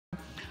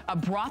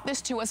brought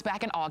this to us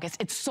back in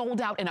August. It's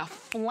sold out in a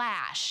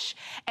flash.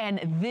 And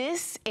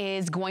this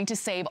is going to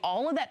save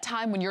all of that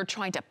time when you're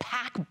trying to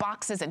pack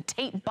boxes and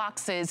tape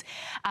boxes.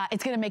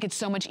 It's gonna make it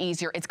so much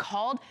easier. It's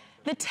called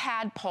the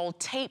Tadpole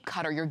Tape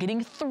Cutter. You're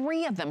getting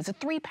 3 of them. It's a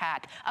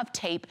 3-pack of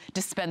tape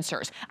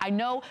dispensers. I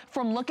know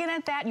from looking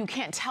at that, you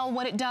can't tell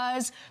what it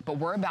does, but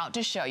we're about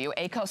to show you.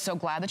 Aiko, so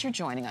glad that you're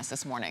joining us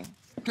this morning.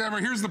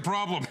 Tamara, here's the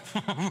problem.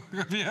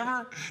 Have you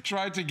ever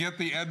tried to get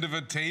the end of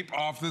a tape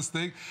off this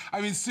thing? I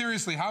mean,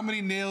 seriously, how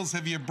many nails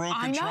have you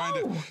broken trying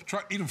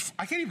to,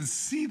 I can't even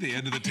see the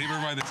end of the tape.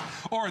 Never mind this.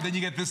 Or then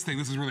you get this thing.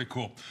 This is really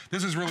cool.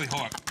 This is really,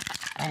 hold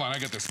on, I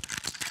get this.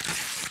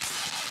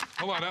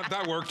 Hold on,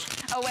 that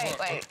worked. Oh,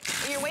 wait.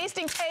 You're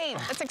wasting tape.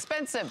 It's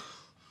expensive.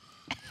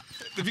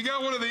 If you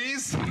got one of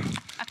these,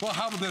 well,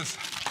 how about this?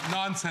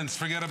 Nonsense,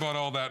 forget about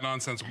all that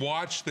nonsense.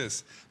 Watch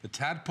this. The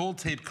Tadpole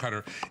Tape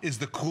Cutter is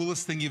the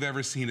coolest thing you've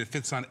ever seen. It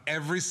fits on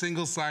every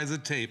single size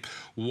of tape.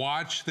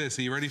 Watch this.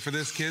 Are you ready for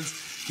this,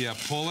 kids? Yeah,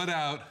 pull it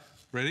out.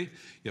 Ready?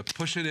 You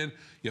push it in,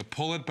 you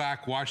pull it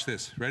back, watch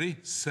this. Ready,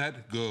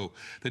 set, go.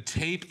 The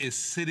tape is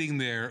sitting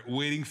there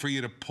waiting for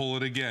you to pull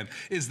it again.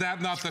 Is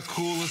that not the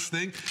coolest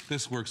thing?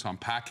 This works on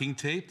packing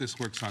tape, this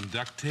works on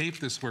duct tape,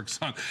 this works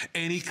on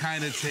any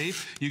kind of tape.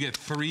 You get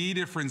 3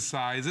 different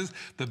sizes.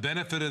 The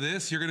benefit of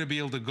this, you're gonna be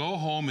able to go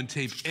home and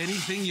tape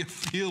anything you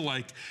feel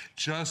like,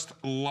 just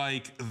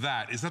like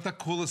that. Is that the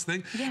coolest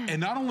thing? Yeah. And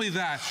not only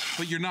that,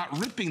 but you're not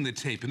ripping the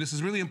tape. And this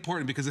is really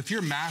important because if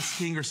you're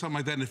masking or something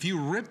like that, and if you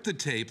rip the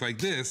tape like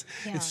this,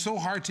 it's so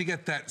hard to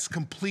get that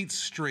complete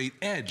straight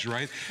edge,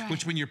 right?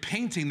 Which when you're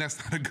painting,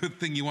 that's not a good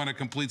thing. You want a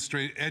complete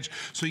straight edge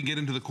so you can get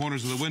into the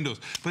corners of the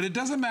windows. But it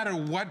doesn't matter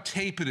what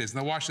tape it is.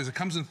 Now watch this, it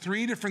comes in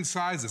 3 different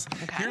sizes.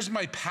 Here's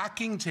my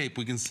packing tape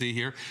we can see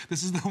here.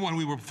 This is the one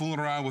we were fooling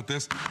around with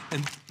this.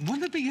 And when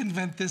did they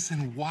invent this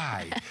and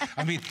why?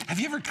 I mean, have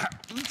you ever,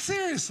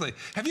 seriously,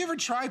 have you ever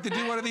tried to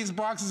do one of these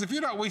boxes? If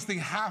you're not wasting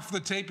half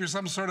the tape, you're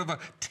some sort of a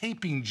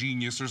taping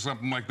genius or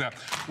something like that.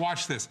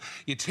 Watch this.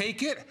 You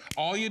take it,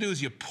 all you do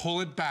is you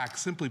pull it back,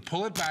 simply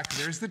pull it back.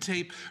 There's the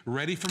tape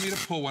ready for me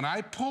to pull. When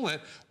I pull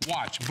it,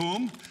 watch,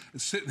 boom,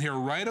 it's sitting here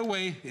right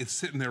away. It's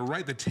sitting there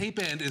right, the tape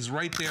end is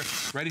right there,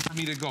 ready for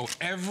me to go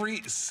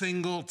every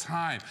single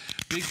time.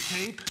 Big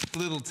tape,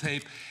 little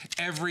tape,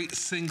 every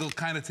single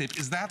kind of tape.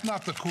 Is that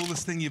not the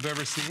coolest thing you've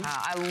ever seen?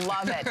 I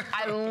love it.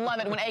 I love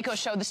it. When Aiko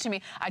showed this to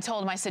me, I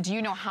told him, I said, do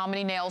you know how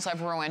many nails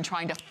I've ruined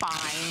trying to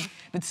find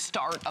the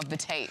start of the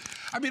tape?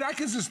 I mean, I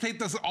could just tape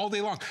this all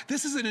day long.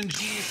 This is an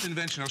ingenious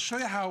invention. I'll show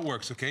you how it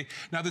works, okay?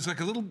 Now, there's like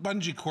a little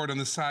bungee cord on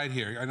the side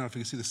here. I don't know if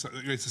you can see this.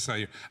 It's the side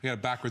here. I got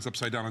it backwards,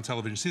 upside down on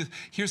television. See this?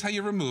 Here's how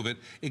you remove it.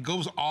 It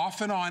goes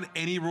off and on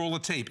any roll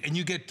of tape. And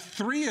you get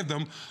 3 of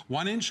them,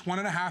 1 inch,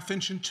 1.5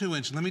 inch, and 2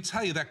 inch. And let me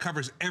tell you, that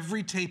covers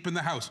every tape in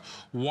the house.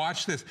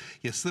 Watch this.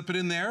 You slip it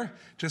in there,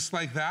 just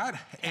like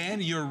that,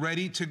 and you're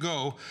ready to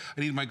go.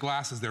 I need my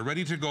glasses there.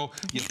 Ready to go.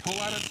 You pull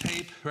out a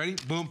tape, ready?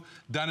 Boom,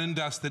 done and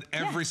dusted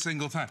every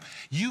single time.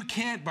 You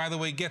can't, by the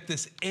way, get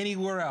this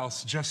anywhere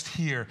else, just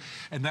here.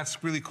 And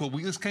that's really cool.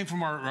 This came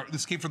from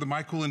this came from the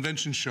My Cool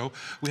Invention show.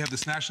 We have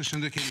this nationally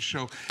syndicated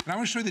show. And I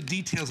want to show you the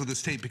details of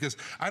this tape because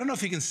I don't know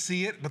if you can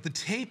see it, but the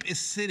tape is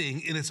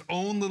sitting in its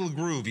own little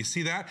groove. You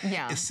see that?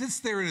 Yeah. It sits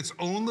there in its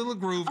own little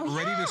groove,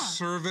 ready to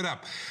serve it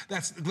up.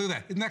 Look at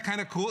that. Isn't that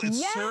kind of cool?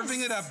 It's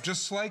serving it up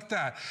just like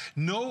that.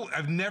 No,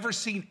 I've never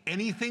seen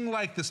anything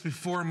like this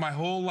before in my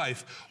whole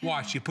life.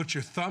 Watch, you put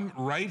your thumb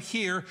right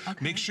here.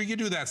 Make sure you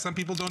do that. Some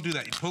people don't do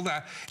that. You pull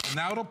that, and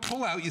now it'll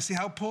pull out. You see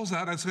how it pulls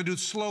out? I'm just gonna do it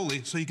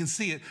slowly so you can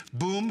see it.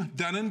 Boom,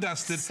 done and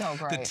dusted. So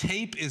great. The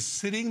tape is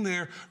sitting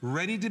there,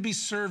 ready to be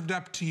served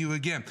up to you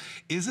again.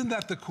 Isn't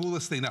that the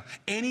coolest thing? Now,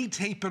 any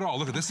tape at all.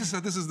 Look at this.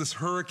 This is this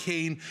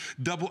hurricane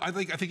double. I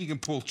think you can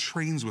pull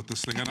trains with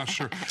this thing. I'm not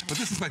sure, but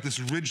this is like this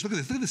ridge. Look at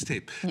this. Look at this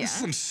tape. This is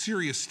some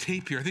serious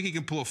tape here. I think you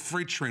can pull a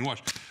freight train.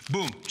 Watch.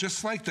 Boom,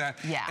 just like that.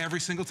 Every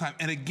single time.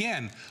 And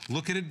again,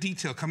 look at a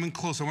detail. Come in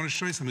close. I want to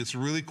show you something that's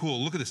really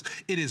cool. Look at this.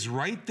 It is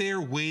right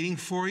there waiting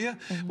for you.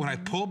 When I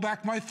pull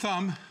back my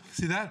thumb,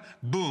 see that?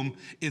 Boom.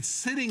 It's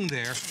sitting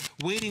there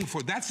waiting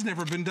for, that's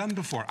never been done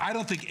before. I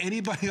don't think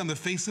anybody on the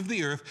face of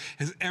the earth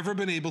has ever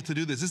been able to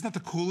do this. Isn't that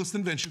the coolest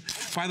invention?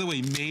 By the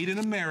way, made in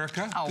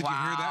America. Oh, Did you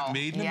hear that?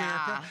 Made in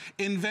America.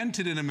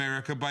 Invented in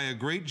America by a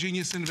great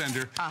genius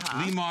inventor,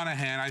 Lee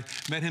Monahan. I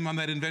met him on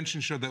that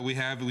invention show that we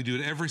have. We do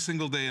it every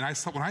single day. And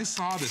when I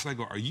saw this, I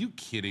go, are you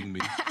kidding me?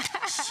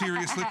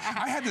 Seriously?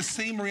 I had the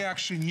same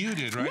reaction you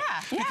did, right?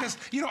 Because,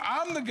 you know,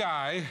 I'm the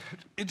guy,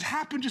 it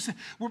happened just,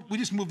 we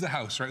just moved the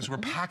house, right? So we're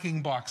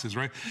packing boxes,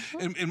 right?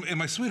 And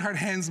my sweetheart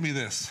hands me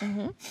this.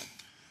 And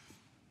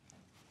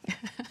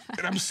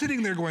I'm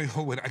sitting there going,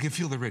 oh, wait, I can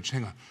feel the ridge.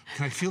 Hang on.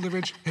 Can I feel the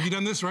ridge? Have you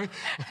done this, right?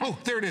 Oh,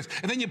 there it is.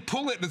 And then you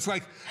pull it, and it's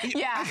like...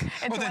 Yeah,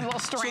 it's one little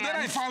strand. So then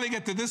I finally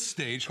get to this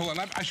stage. Hold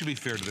on, I should be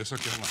fair to this.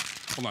 Okay, hold on.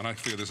 Hold on, I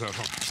figure this out.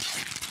 Hold on.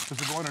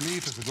 Does it go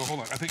underneath? Does it go,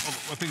 hold on. I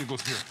think it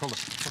goes here. Hold on.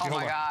 Okay, oh,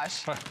 my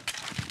gosh.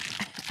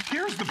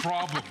 here's the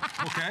problem,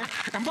 okay?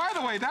 And by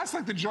the way, that's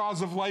like the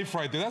jaws of life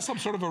right there. That's some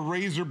sort of a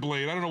razor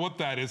blade. I don't know what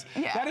that is.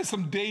 Yeah. That is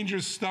some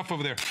dangerous stuff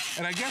over there.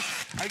 And I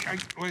guess,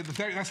 wait,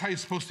 that's how you're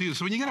supposed to use it.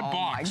 So when you get a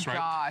box, right? Oh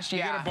my gosh,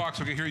 yeah. You get a box,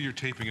 okay, here you're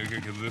taping it. Okay,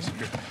 this,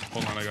 okay.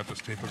 Hold on, I got this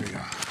tape, okay,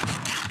 yeah.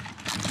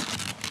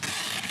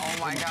 Oh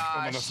my gosh.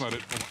 Hold on, that's not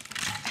it.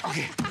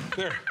 Okay,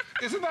 there.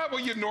 Isn't that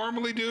what you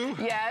normally do?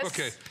 Yes.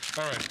 Okay,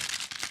 all right.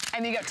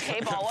 And you got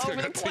tape all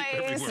over the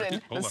place,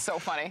 and it's so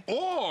funny.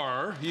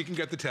 Or you can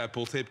get the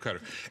tadpole tape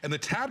cutter. And the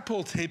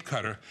tadpole tape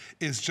cutter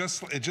is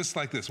just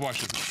like this.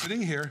 Watch it.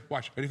 Sitting here,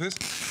 watch, ready for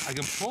this? I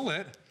can pull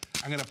it,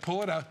 I'm gonna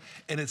pull it out,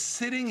 and it's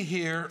sitting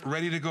here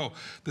ready to go.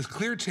 This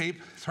clear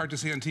tape, it's hard to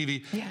see on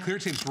TV, clear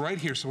tape's right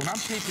here. So when I'm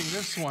taping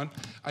this one,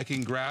 I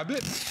can grab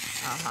it,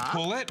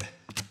 pull it,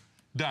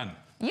 done.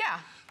 Yeah.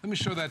 Let me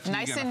show that to you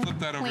again. I'll flip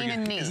that over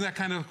again. Isn't that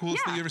kind of the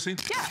coolest thing you ever seen?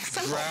 Yeah,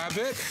 simple. Grab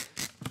it,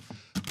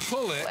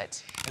 pull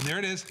it, and there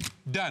it is,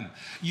 done.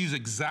 Use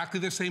exactly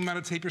the same amount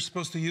of tape you're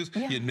supposed to use.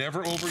 You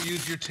never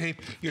overuse your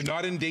tape. You're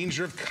not in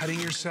danger of cutting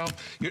yourself.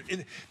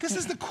 This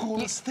is the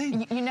coolest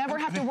thing. You never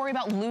have to worry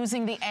about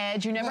losing the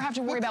edge. You never have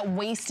to worry about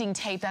wasting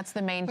tape. That's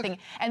the main thing.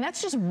 And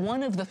that's just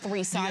one of the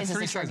 3 sizes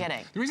that you're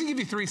getting. The reason I give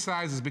you 3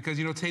 sizes is because,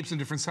 you know, tape's in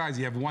different sizes.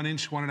 You have 1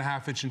 inch,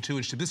 1.5 inch, and 2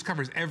 inch tape. This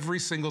covers every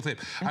single tape.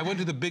 I went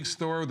to the big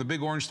store, the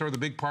big orange store, the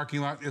big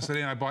parking lot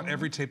yesterday, and I bought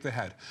every tape they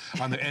had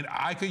on there. And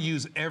I could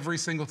use every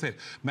single tape.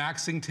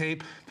 Maxing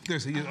tape, there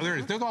it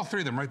is. There's all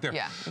 3 of them right there.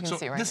 Yeah, you can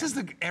see right this is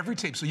the every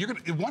tape. So you're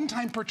gonna,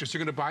 one-time purchase,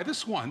 you're gonna buy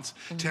this once,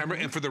 Tamara,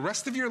 and for the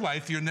rest of your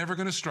life, you're never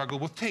gonna struggle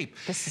with tape.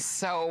 This is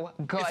so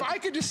good. If I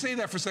could just say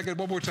that for a second,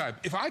 one more time.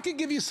 If I could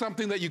give you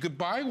something that you could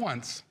buy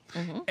once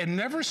and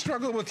never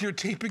struggle with your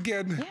tape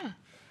again,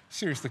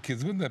 seriously,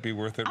 kids, wouldn't that be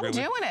worth it, really?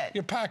 I'm doing it.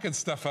 You're packing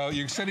stuff out.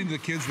 You're sending the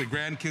kids, the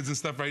grandkids and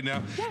stuff right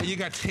now. And you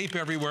got tape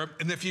everywhere.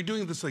 And if you're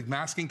doing this like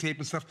masking tape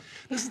and stuff,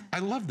 I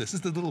love this. This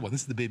is the little one.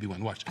 This is the baby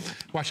one. Watch.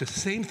 Watch the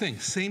same thing,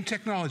 same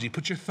technology.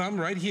 Put your thumb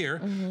right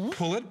here,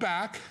 pull it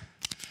back.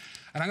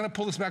 And I'm going to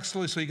pull this back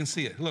slowly so you can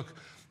see it. Look.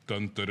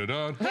 Dun, dun, dun,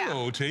 dun.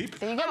 Hello, tape.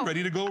 There you go. I'm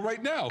ready to go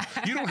right now.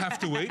 You don't have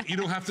to wait. You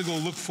don't have to go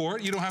look for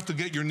it. You don't have to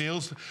get your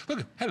nails.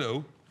 Look,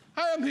 hello.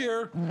 I am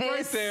here,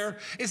 right there.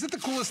 Is it the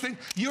coolest thing?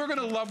 You're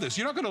gonna love this.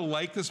 You're not gonna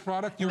like this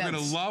product. You're gonna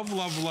love,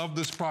 love, love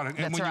this product.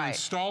 And when you're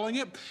installing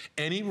it,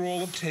 any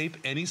roll of tape,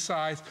 any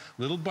size,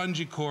 little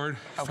bungee cord,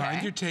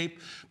 find your tape,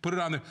 put it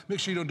on there.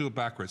 Make sure you don't do it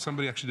backwards.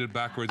 Somebody actually did it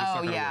backwards.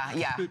 Oh, yeah.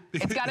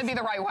 It's gotta be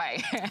the right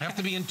way. Have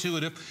to be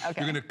intuitive.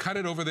 You're gonna cut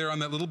it over there on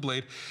that little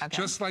blade,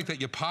 just like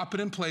that. You pop it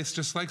in place,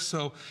 just like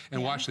so,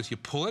 and watch this. You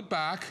pull it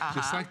back,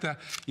 just like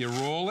that. You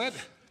roll it,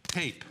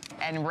 tape.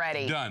 And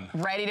ready. Done.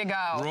 Ready to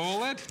go.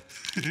 Roll it.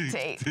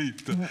 Tape.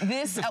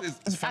 This,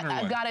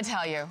 I've got to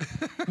tell you,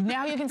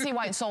 now you can see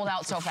why it sold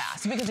out so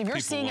fast. Because if you're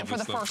seeing it for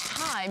the first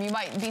time, you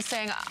might be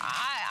saying,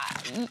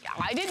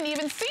 I didn't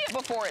even see it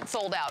before it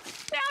sold out.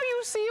 Now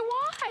you see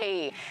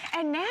why.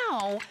 And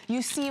now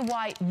you see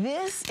why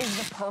this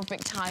is the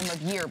perfect time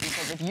of year.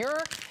 Because if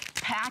you're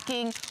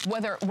packing,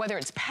 whether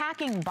it's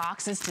packing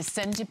boxes to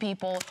send to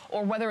people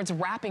or whether it's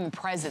wrapping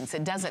presents,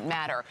 it doesn't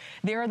matter.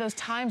 There are those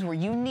times where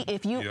you need,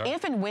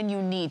 if and when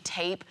you need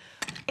tape,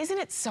 isn't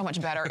it so much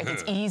better if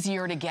it's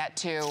easier to get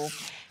to?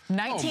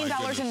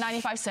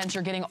 $19.95,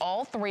 you're getting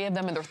all 3 of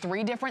them, and they're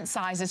 3 different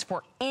sizes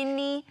for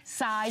any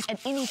size and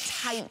any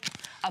type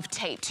of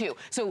tape too.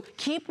 So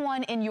keep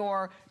one in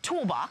your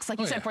toolbox, like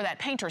you said, for that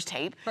painter's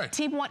tape.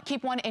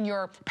 Keep one in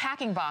your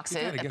packing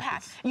boxes.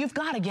 You've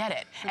got to get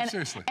it.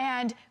 Seriously.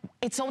 And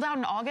it sold out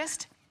in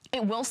August.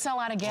 It will sell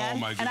out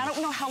again. And I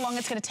don't know how long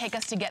it's going to take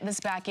us to get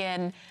this back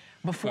in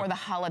before the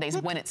holidays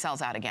when it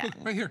sells out again. Look,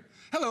 right here.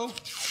 Hello.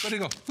 Ready to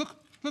go. Look,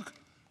 look.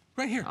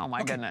 Right here. Oh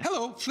my goodness.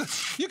 Hello.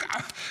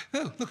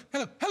 Look,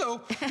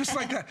 hello. Just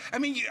like that. I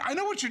mean, I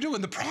know what you're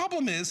doing. The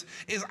problem is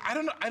I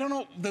don't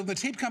know. The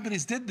tape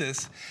companies did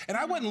this, and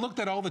I went and looked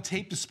at all the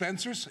tape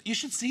dispensers. You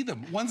should see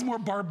them. One's more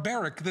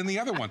barbaric than the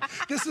other one.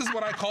 This is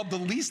what I call the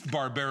least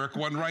barbaric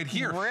one right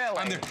here.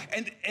 Really?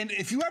 And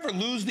if you ever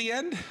lose the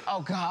end.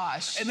 Oh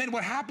gosh. And then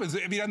what happens?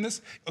 Have you done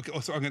this? Okay.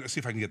 So I'm gonna see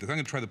if I can get this. I'm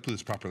gonna try to do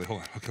this properly.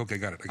 Hold on. Okay.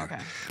 Got it. I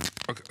got it.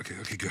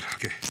 Okay. Good.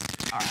 Okay.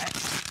 All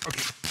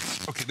right.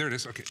 Okay, there it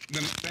is. Okay,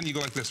 then you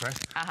go like this, right?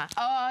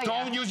 Oh,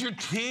 Don't use your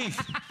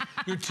teeth.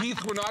 Your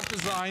teeth were not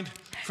designed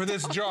for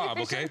this job,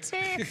 okay?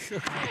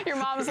 Your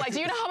mom's like, do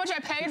you know how much I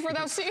paid for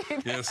those teeth?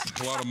 Yes,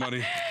 a lot of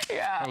money.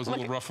 Yeah. I was a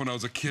little rough when I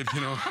was a kid,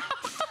 you know.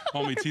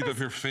 All my teeth up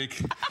here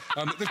fake.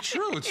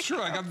 It's true.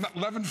 I got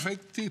 11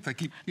 fake teeth. I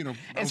keep, you know.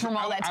 It's from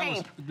all that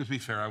tape. To be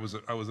fair, I was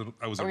a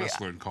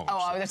wrestler in college. Oh,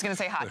 I was going to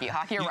say hockey.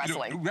 Hockey or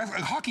wrestling?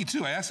 Hockey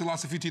too. I actually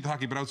lost a few teeth in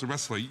hockey, but I was a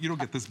wrestler. You don't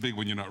get this big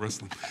when you're not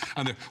wrestling.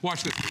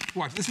 Watch this.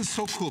 Watch. This is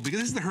so cool because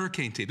this is the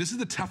hurricane tape. This is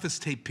the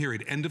toughest tape,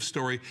 period. End of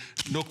story.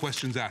 No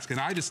questions asked. And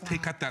I just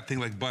cut that thing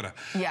like butter.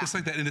 Yeah. Just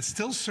like that. And it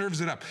still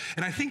serves it up.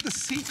 And I think the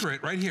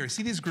secret right here,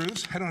 see these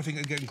grooves? I don't know if you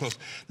can get close.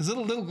 There's a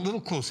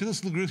little close. See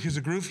this little groove? Here's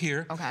a groove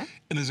here. Okay.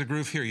 And there's a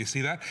groove here. You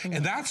see that?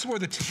 And that's where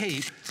the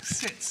tape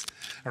sits.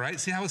 All right,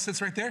 see how it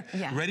sits right there?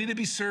 Yeah. Ready to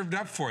be served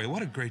up for you.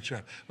 What a great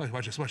job.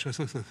 Watch this, watch this,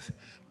 look.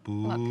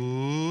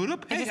 Boot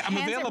up. Hey, I'm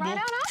available. It right on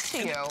up to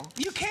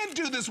you. You can't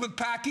do this with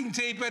packing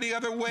tape any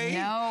other way.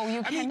 No,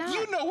 you cannot. I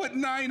mean, you know it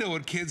and I know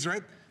it, kids,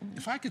 right?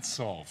 If I could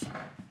solve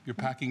your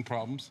packing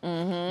problems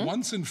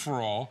once and for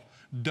all,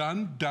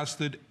 done,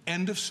 dusted,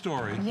 end of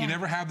story. Yeah. You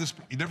never have this,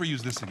 you never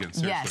use this again,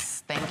 seriously.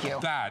 Yes, thank you.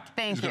 That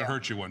is gonna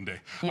hurt you one day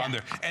on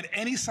there. And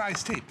any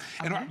size tape.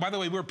 And by the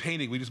way, we were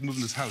painting, we just moved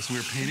in this house, we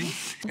were painting.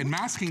 And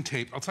masking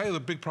tape, I'll tell you the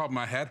big problem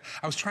I had.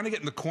 I was trying to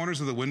get in the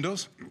corners of the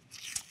windows.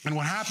 And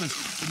what happens,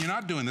 when you're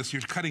not doing this,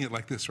 you're cutting it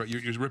like this, right?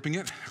 You're ripping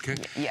it, okay?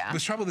 Yeah. The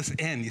trouble, this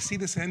end, you see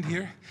this end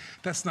here?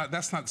 That's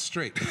not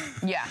straight.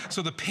 Yeah.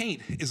 So the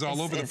paint is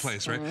all over the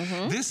place, right?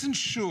 This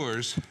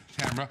ensures,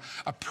 Tamara,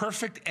 a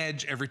perfect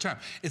edge every time.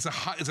 It's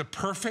a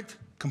perfect,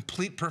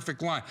 complete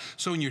perfect line.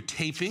 So when you're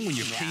taping, when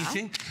you're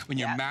painting, when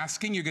you're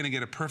masking, you're gonna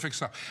get a perfect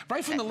stop.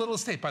 Right from the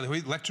littlest tape, by the way,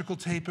 electrical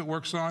tape it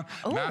works on,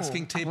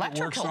 masking tape it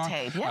works on,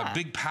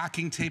 big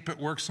packing tape it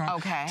works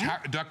on,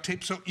 duct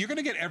tape. So you're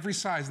gonna get every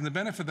size, and the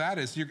benefit of that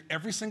is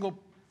every single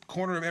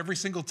corner of every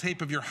single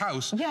tape of your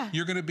house,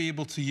 you're gonna be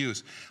able to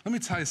use. Let me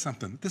tell you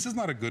something. This is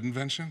not a good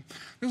invention.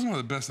 This is one of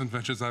the best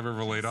inventions I've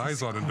ever laid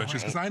eyes on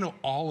inventions, because I know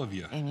all of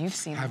you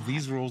have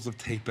these rolls of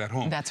tape at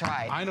home. That's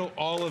right. I know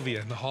all of you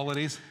in the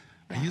holidays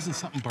are using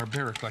something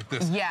barbaric like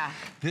this.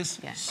 This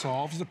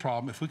solves the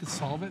problem. If we could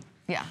solve it,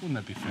 wouldn't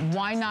that be fantastic?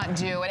 Why not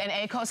do it? And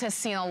Akos has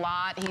seen a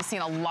lot. He's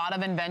seen a lot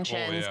of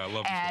inventions. I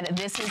love and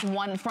this is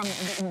one from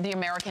the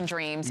American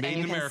dreams. Made and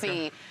you in can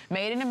see,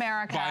 made in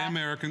America. By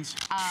Americans.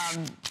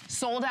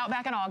 Sold out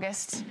back in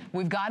August.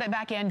 We've got it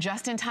back in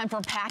just in time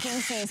for packing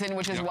season,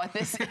 which is what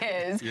this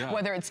is.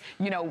 Whether it's,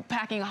 you know,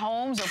 packing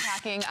homes or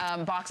packing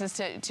boxes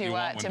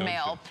to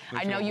mail.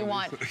 I know you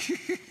want,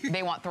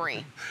 they want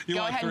 3.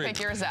 Go ahead and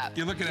pick yours up.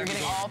 You're looking at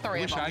getting all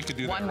 3 of them. I could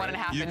do one, that, 1.5,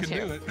 and 2. You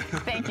can do it.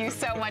 Thank you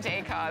so much,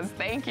 Akos.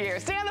 Thank you.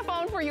 Stay on the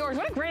phone for yours.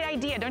 What a great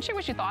idea. Don't you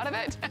wish you thought of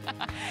it?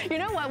 You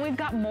know what? We've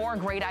got more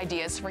great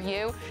ideas for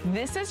you.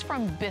 This is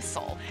from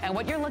Bissell. And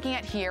what you're looking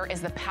at here is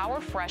the Power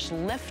Fresh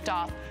Lift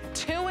Off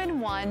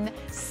 2-in-1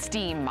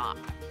 Steam Mop.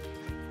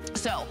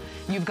 So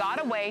you've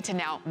got a way to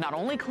now not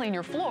only clean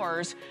your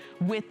floors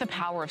with the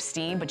power of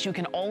steam, but you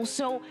can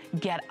also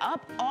get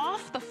up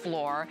off the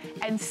floor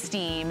and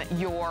steam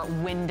your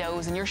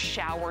windows and your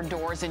shower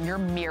doors and your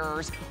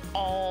mirrors,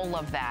 all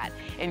of that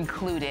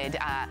included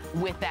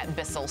with that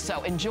Bissell.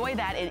 So enjoy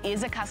that. It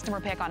is a customer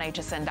pick on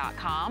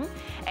hsn.com,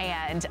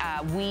 and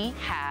we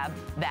have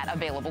that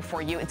available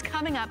for you. It's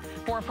coming up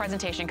for a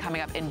presentation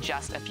coming up in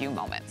just a few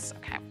moments,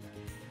 okay?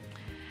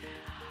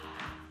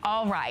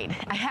 All right,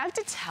 I have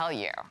to tell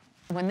you,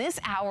 when this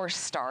hour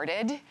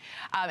started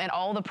and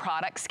all the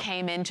products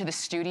came into the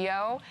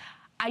studio,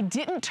 I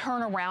didn't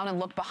turn around and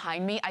look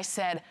behind me. I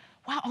said,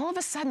 wow, all of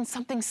a sudden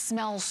something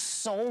smells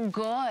so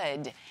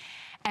good.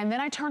 And then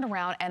I turned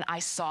around and I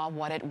saw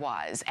what it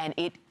was, and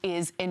it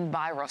is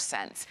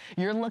EnviroSense.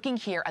 You're looking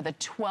here at the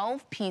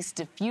 12-piece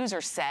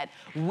diffuser set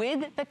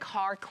with the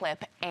car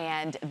clip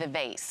and the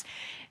vase.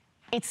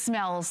 It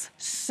smells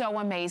so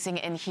amazing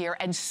in here,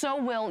 and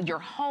so will your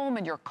home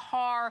and your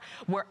car,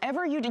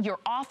 wherever you do, your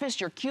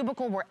office, your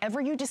cubicle, wherever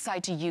you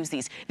decide to use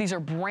these. These are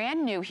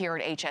brand new here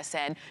at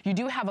HSN. You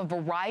do have a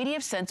variety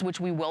of scents, which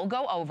we will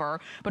go over,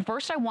 but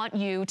first I want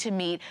you to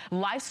meet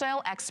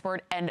lifestyle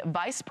expert and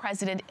vice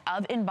president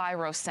of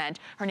EnviroScent.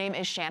 Her name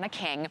is Shanna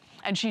King,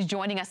 and she's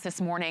joining us this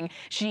morning.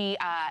 She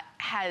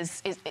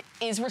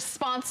is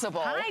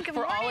responsible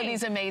for all of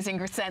these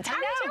amazing scents. How are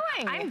you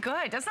doing? I'm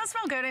good. Doesn't that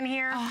smell good in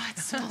here? Oh, it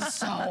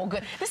smells so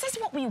good. This is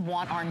what we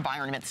want our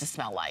environments to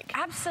smell like.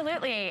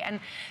 Absolutely, and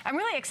I'm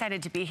really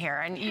excited to be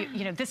here. And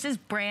you know, this is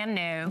brand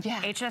new,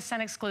 HSN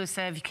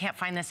exclusive. You can't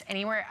find this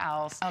anywhere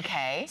else.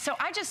 Okay. So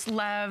I just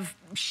love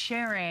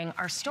sharing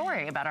our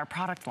story about our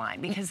product line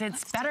because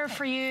it's better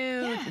for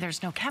you.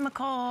 There's no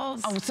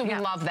chemicals. Oh, so we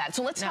love that.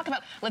 So let's talk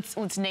about,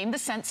 let's name the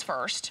scents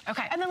first.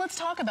 Okay. And then let's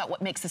talk about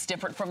what makes this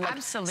different from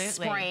like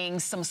spraying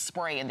some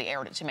spray in the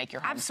air to make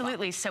your home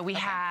smell. So we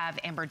have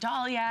Amber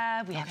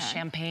Dahlia, we have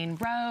Champagne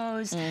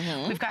Rose.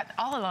 We've got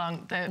all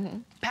along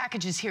the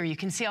packages here, you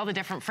can see all the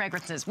different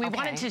fragrances. We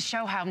wanted to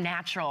show how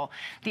natural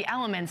the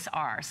elements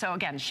are. So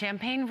again,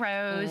 Champagne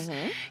Rose,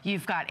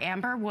 you've got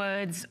Amber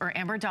Woods or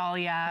Amber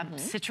Dahlia,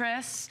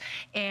 Citrus,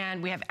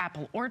 and we have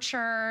Apple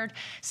Orchard.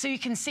 So you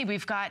can see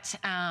we've got,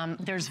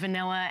 there's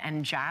vanilla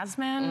and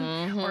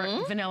jasmine,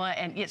 or vanilla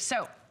and,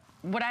 so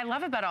what I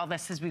love about all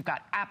this is we've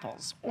got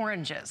apples,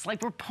 oranges,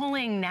 like we're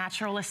pulling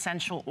natural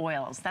essential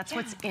oils. That's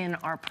what's in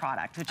our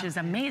product, which is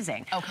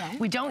amazing.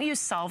 We don't use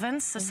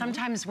solvents, so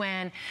sometimes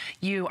when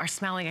you are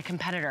smelling a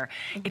competitor,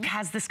 it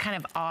has this kind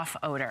of off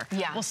odor.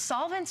 Well,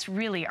 solvents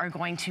really are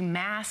going to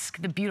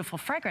mask the beautiful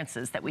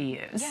fragrances that we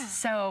use.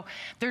 So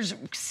there's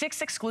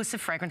 6 exclusive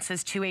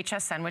fragrances to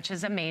HSN, which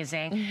is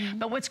amazing.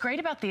 But what's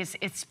great about these,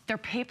 they're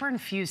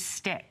paper-infused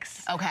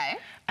sticks.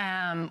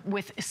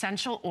 With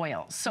essential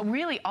oils. So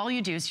really all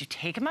you do is you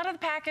take them out of the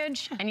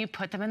package and you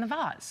put them in the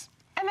vase.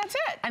 And that's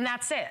it. And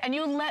that's it. And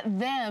you let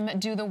them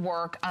do the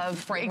work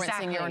of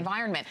fragrancing your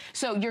environment.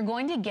 So you're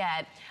going to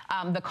get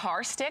the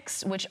car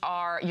sticks, which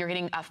are, you're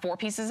getting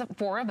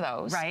 4 of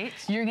those. Right.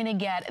 You're gonna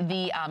get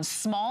the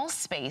small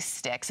space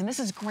sticks, and this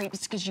is great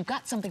because you've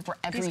got something for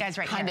every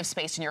kind of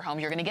space in your home.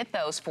 You're gonna get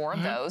those, 4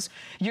 of those.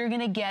 You're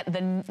gonna get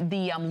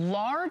the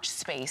large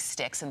space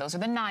sticks, and those are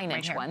the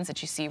 9-inch ones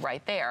that you see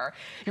right there.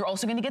 You're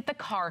also gonna get the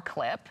car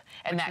clip,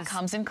 and that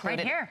comes included.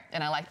 Right here.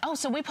 And I like, oh,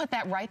 so we put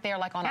that right there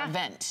like on our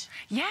vent.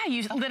 Yeah,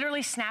 you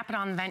literally snap it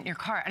on the vent in your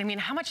car. I mean,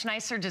 how much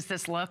nicer does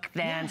this look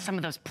than some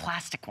of those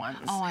plastic ones?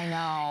 Oh, I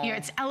know. You know,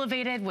 it's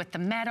elevated with the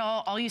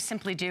metal. All you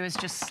simply do is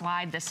just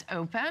slide this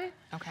open.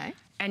 Okay.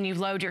 And you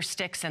load your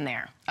sticks in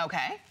there.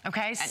 Okay.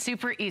 Okay, and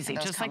super easy,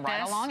 just like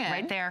this,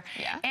 right there.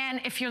 Yeah. And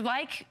if you're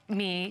like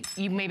me,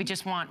 you maybe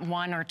just want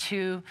 1 or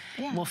 2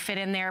 will fit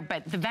in there,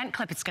 but the vent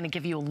clip, it's gonna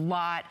give you a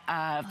lot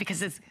of,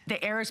 because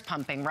the air is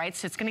pumping, right?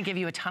 So it's gonna give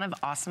you a ton of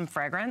awesome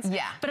fragrance.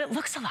 Yeah. But it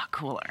looks a lot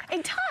cooler.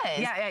 It does.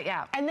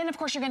 Yeah. And then of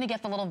course you're gonna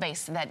get the little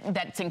vase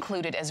that's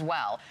included as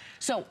well.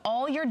 So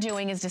all you're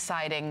doing is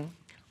deciding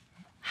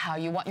how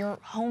you want your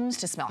homes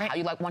to smell, how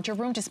you want your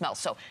room to smell.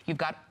 So you've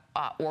got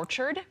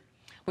orchard,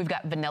 we've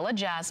got vanilla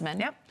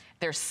jasmine,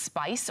 there's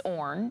spice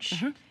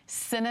orange,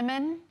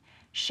 cinnamon,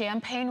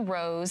 champagne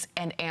rose,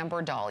 and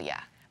amber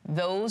dahlia.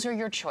 Those are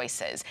your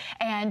choices.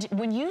 And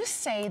when you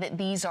say that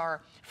these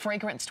are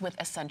fragranced with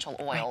essential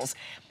oils,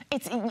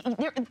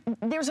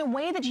 there's a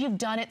way that you've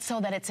done it so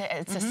that it's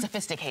a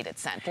sophisticated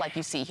scent, like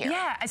you see here.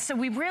 Yeah, so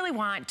we really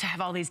want to have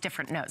all these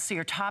different notes. So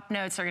your top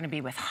notes are gonna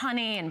be with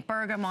honey and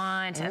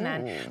bergamot, and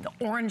then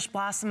the orange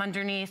blossom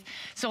underneath.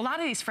 So a lot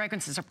of these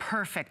fragrances are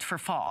perfect for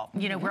fall.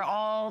 You know, we're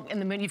all in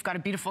the mood. You've got a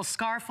beautiful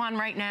scarf on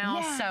right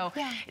now, so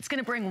it's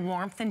gonna bring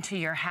warmth into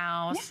your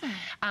house.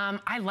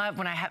 I love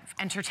when I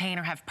entertain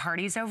or have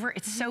parties over.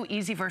 It's so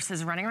easy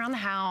versus running around the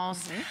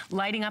house,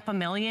 lighting up a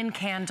million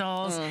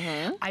candles.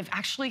 I've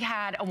actually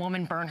had a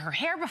woman burn her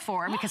hair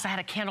before because I had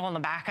a candle in the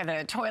back of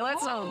the toilet.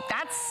 So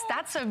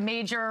that's a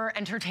major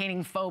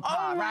entertaining faux pas,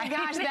 right? Oh my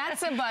gosh,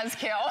 that's a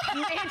buzzkill.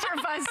 Major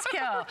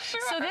buzzkill.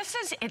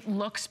 So it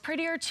looks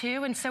prettier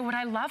too. And so what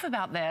I love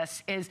about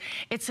this is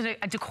it's a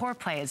decor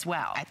play as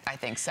well. I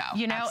think so.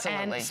 You know,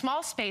 and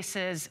small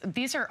spaces,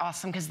 these are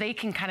awesome because they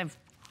can kind of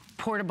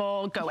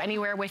portable, go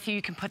anywhere with you.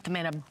 You can put them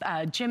in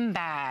a gym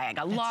bag,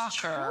 a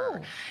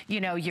locker, you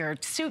know, your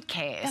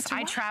suitcase.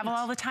 I travel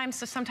all the time,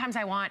 so sometimes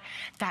I want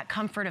that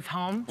comfort of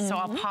home. So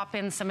I'll pop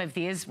in some of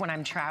these when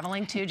I'm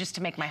traveling too, just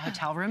to make my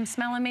hotel room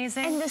smell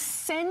amazing. And the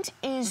scent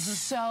is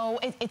so,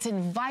 it's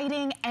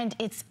inviting, and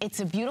it's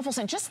a beautiful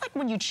scent. Just like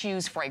when you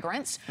choose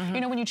fragrance, you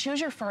know, when you choose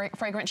your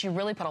fragrance, you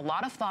really put a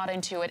lot of thought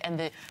into it, and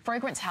the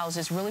fragrance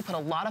houses really put a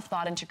lot of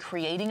thought into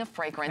creating a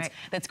fragrance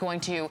that's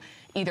going to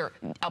either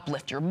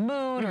uplift your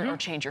mood or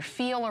change your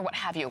feel or what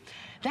have you.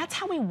 That's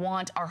how we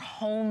want our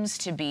homes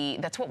to be.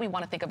 That's what we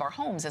want to think of our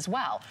homes as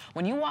well.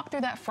 When you walk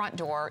through that front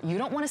door, you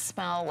don't want to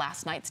smell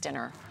last night's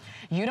dinner.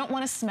 You don't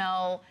want to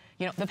smell,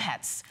 you know, the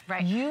pets.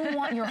 Right. You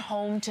want your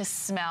home to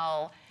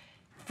smell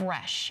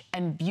fresh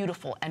and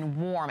beautiful and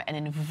warm and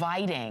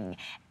inviting,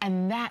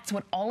 and that's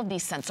what all of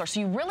these scents are. So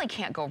you really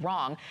can't go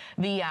wrong.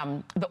 The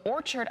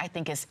orchard, I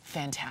think, is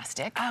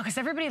fantastic. Oh, because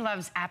everybody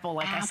loves apple.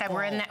 Like I said,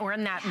 we're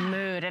in that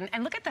mood,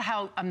 and look at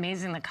how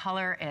amazing the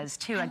color is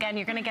too. Again,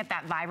 you're going to get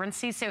that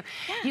vibrancy, so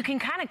you can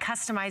kind of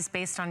customize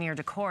based on your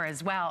decor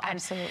as well.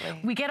 Absolutely.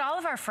 And we get all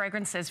of our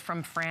fragrances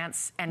from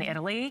France and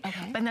Italy,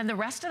 but then the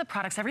rest of the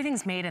products,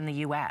 everything's made in the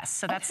U.S.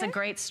 So that's a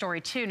great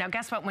story too. Now,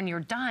 guess what? When you're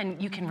done,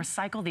 you can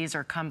recycle these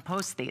or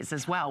compost these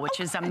as well, which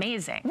is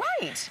amazing.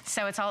 Right.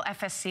 So it's all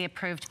FSC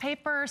approved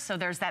paper, so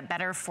there's that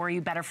better for you,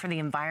 better for the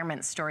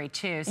environment story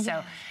too.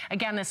 So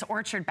again, this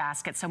orchard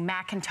basket, so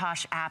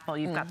Macintosh apple,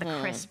 you've got the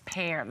crisp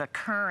pear, the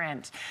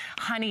currant,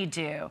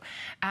 honeydew.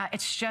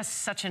 It's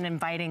just such an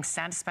inviting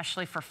scent,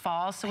 especially for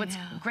fall. So what's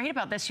great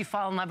about this, you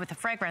fall in love with the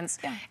fragrance,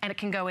 and it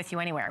can go with you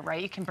anywhere,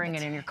 right? You can bring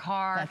it in your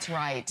car. That's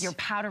right. Your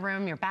powder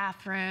room, your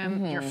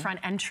bathroom, your front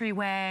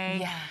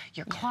entryway,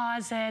 your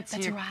closet.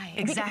 That's right.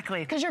 Exactly.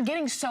 Because you're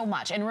getting so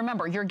much, and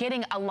remember, you're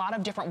getting a lot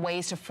of different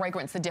ways to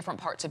fragrance the different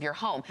parts of your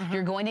home.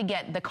 You're going to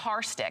get the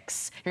car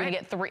sticks. You're going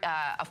to get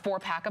a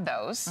 4-pack of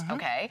those,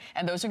 okay?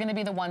 And those are going to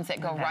be the ones that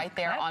go right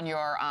there on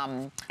your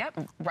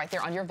right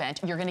there on your vent.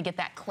 You're going to get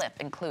that clip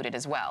included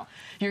as well.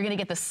 You're going to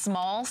get the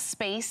small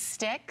space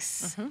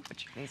sticks,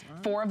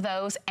 4 of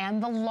those,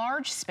 and the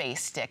large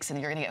space sticks,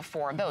 and you're going to get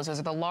 4 of those. Those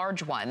are the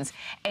large ones,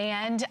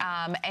 and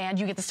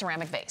you get the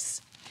ceramic vase.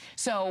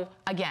 So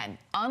again,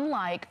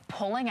 unlike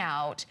pulling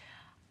out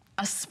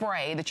a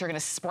spray that you're gonna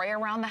spray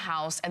around the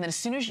house, and then as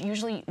soon as,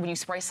 usually when you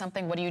spray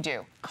something, what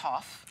do?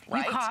 Cough.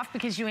 right? You cough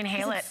because you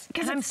inhale it.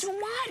 Because it's too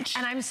much.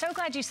 And I'm so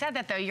glad you said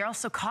that, though. You're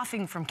also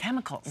coughing from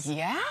chemicals.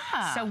 Yeah.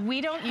 So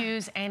we don't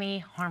use any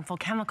harmful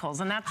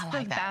chemicals, and that's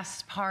the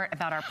best part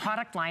about our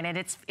product line. And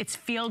it's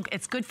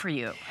good for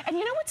you. And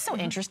you know what's so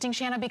interesting,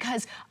 Shanna?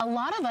 Because a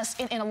lot of us,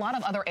 in a lot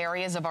of other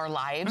areas of our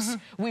lives,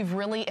 we've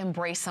really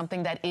embraced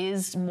something that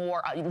is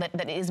more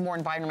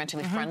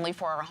environmentally friendly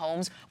for our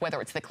homes.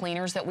 Whether it's the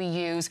cleaners that we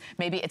use,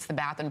 maybe it's the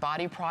bath and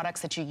body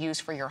products that you use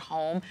for your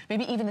home,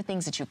 maybe even the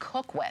things that you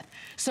cook with.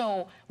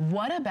 So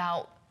what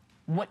about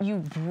what you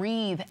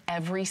breathe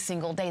every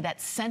single day,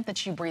 that scent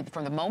that you breathe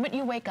from the moment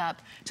you wake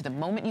up to the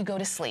moment you go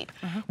to sleep?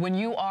 When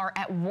you are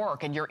at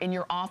work and you're in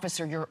your office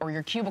or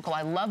your cubicle,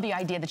 I love the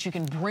idea that you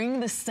can bring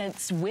the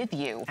scents with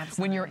you.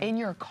 Absolutely. When you're in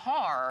your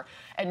car.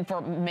 And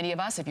for many of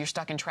us, if you're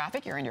stuck in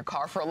traffic, you're in your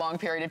car for a long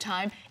period of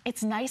time,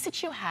 it's nice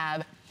that you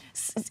have,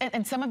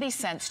 and some of these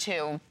scents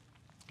too,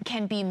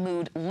 can be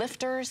mood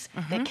lifters,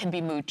 they can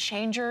be mood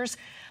changers.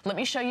 Let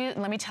me tell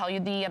you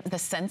the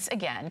scents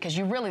again, because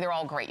they're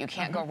all great. You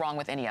can't go wrong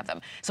with any of them.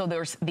 So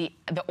there's the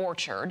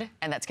orchard,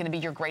 and that's gonna be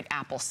your great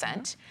apple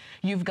scent.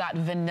 You've got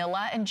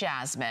vanilla and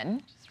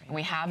jasmine.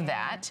 We have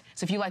that.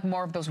 So if you like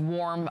more of those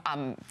warm,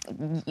 kind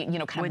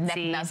of neck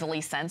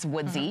nuzzly scents,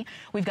 woodsy.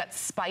 We've got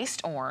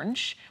spiced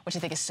orange, which I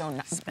think is so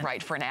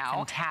right for now.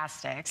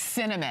 Fantastic.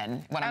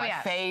 Cinnamon, one of my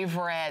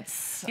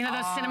favorites. You know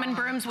those cinnamon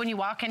brooms when you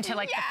walk into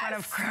like the front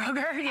of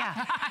Kroger? Yeah.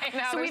 I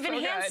know, so we've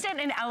enhanced it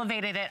and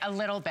elevated it a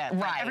little bit.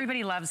 Right.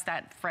 Everybody loves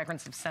that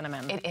fragrance of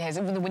cinnamon. It is.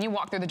 When you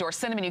walk through the door,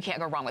 cinnamon you can't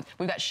go wrong with.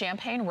 We've got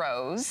champagne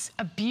rose.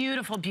 A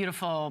beautiful,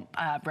 beautiful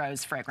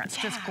rose fragrance.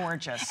 Just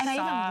gorgeous. And I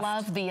even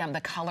love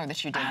the color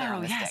that you did there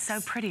on the sticks.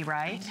 So pretty,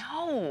 right?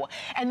 I know.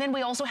 And then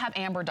we also have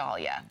amber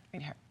dahlia.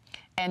 Right here.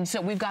 And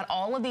so we've got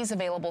all of these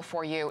available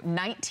for you,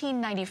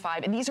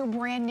 $19.95, and these are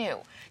brand new.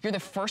 You're the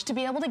first to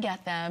be able to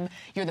get them.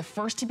 You're the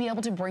first to be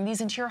able to bring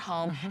these into your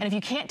home. And if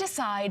you can't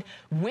decide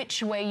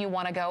which way you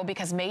want to go,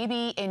 because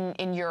maybe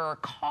in your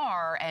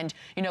car and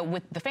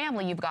with the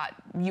family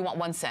you want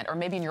one scent, or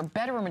maybe in your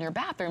bedroom and your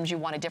bathrooms you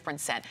want a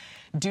different scent.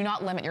 Do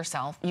not limit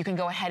yourself. You can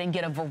go ahead and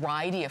get a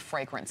variety of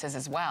fragrances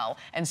as well.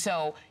 And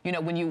so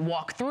when you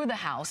walk through the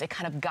house, it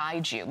kind of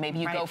guides you. Maybe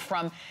you go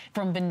from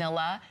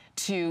vanilla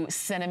to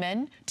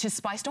cinnamon to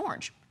spiced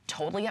orange.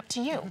 Totally up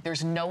to you.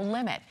 There's no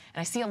limit. And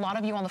I see a lot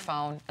of you on the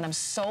phone, and I'm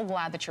so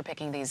glad that you're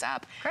picking these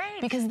up. Great.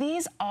 Because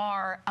these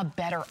are a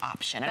better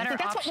option. And I think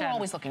that's what we're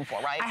always looking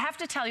for, right? I have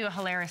to tell you a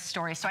hilarious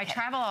story. So I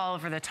travel all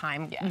over the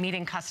time,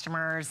 meeting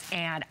customers,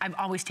 and I'm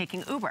always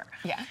taking Uber.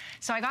 Yeah.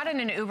 So I got in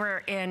an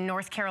Uber in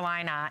North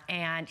Carolina,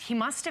 and he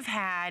must have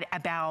had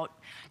about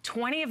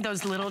 20 of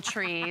those little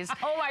trees.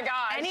 Oh my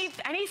gosh.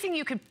 Anything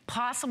you could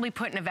possibly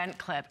put in a vent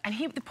clip. And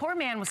the poor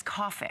man was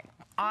coughing.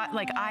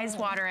 Like eyes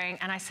watering,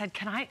 and I said,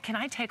 can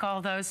I take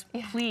all those,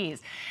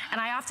 please?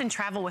 And I often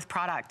travel with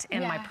product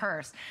in my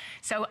purse.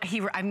 So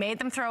I made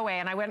them throw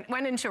away, and I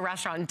went into a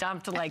restaurant and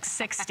dumped like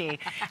 60,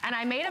 and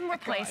I made him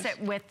replace it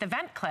with the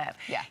vent clip.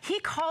 Yeah. He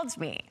called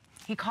me.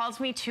 He calls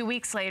me 2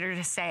 weeks later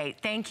to say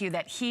thank you,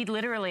 that he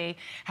literally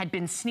had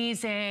been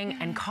sneezing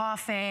and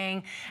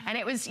coughing. And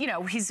it was,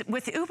 he's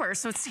with Uber,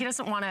 so he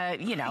doesn't want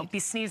to, be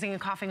sneezing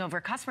and coughing over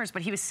customers,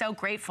 but he was so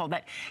grateful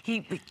that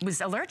he was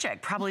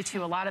allergic probably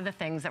to a lot of the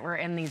things that were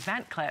in these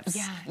vent clips.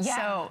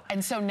 Yeah.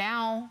 So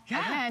now,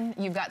 again,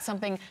 you've got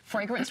something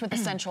fragrance with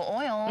essential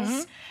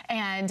oils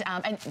and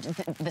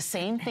the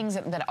same things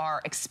that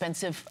are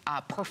expensive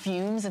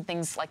perfumes and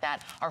things like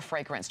that are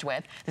fragranced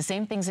with. The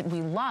same things that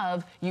we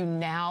love, you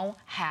now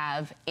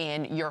have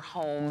in your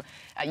home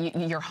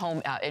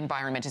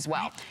environment as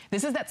well.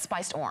 This is that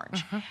spiced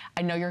orange.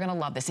 I know you're gonna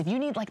love this. If you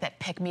need like that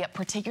pick-me-up,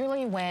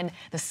 particularly when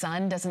the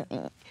sun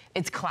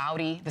it's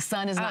cloudy, the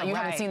sun is not, you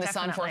haven't seen the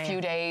sun for a few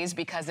days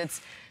because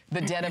it's the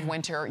dead of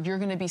winter, you're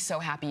gonna be so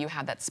happy you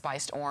have that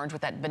spiced orange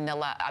with that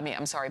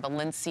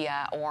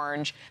Valencia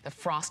orange, the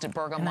frosted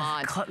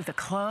bergamot. The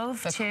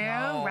clove too,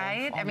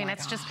 right? Oh I mean,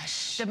 it's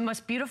just the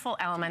most beautiful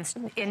elements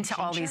into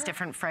all these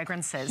different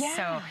fragrances.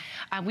 So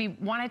we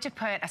wanted to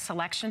put a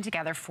selection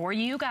together for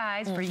you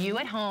guys, for you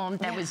at home,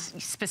 that was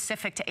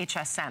specific to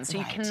HSN. So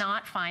you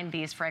cannot find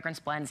these fragrance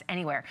blends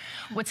anywhere.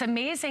 What's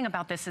amazing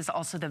about this is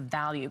also the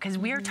value, because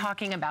we are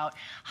talking about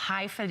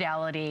high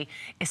fidelity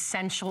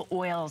essential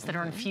oils that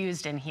are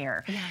infused in here.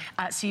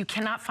 So you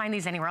cannot find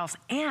these anywhere else,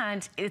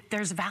 and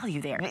there's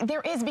value there.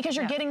 There is, because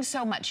you're getting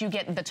so much. You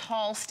get the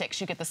tall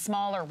sticks, you get the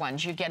smaller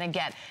ones, you're gonna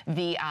get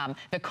the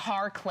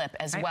car clip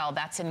as well,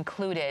 that's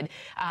included.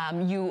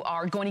 You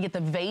are going to get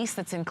the vase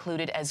that's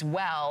included as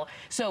well.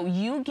 So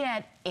you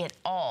get it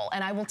all,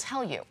 and I will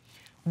tell you,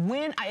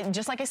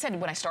 just like I said,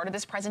 when I started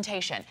this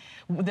presentation,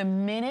 the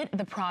minute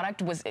the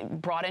product was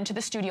brought into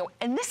the studio,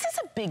 and this is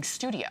a big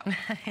studio.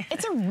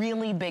 It's a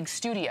really big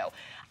studio.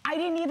 I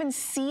didn't even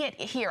see it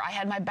here. I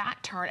had my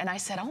back turned and I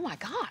said, oh my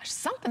gosh,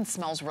 something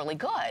smells really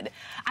good.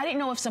 I didn't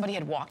know if somebody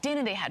had walked in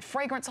and they had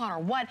fragrance on or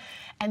what.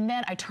 And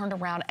then I turned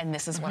around and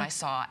this is what I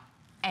saw.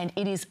 And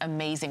it is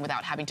amazing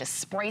without having to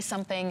spray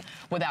something,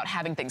 without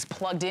having things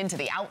plugged into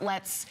the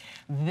outlets.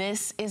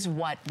 This is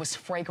what was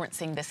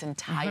fragrancing this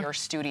entire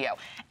studio.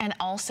 And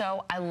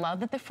also, I love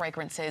that the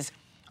fragrances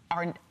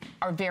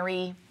are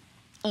very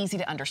easy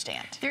to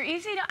understand. They're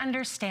easy to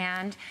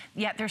understand,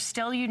 yet they're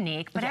still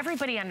unique, but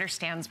everybody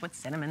understands what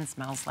cinnamon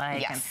smells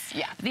like. Yes,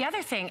 and the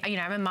other thing, you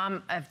know, I'm a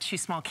mom of 2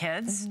 small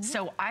kids,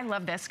 so I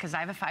love this because I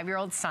have a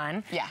 5-year-old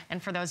son. Yeah.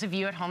 And for those of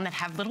you at home that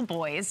have little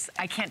boys,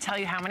 I can't tell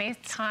you how many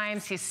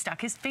times he's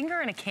stuck his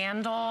finger in a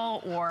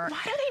candle or...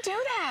 Why do they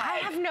do that? I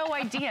have no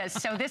idea.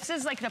 So this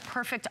is like the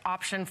perfect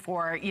option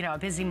for, you know, a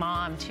busy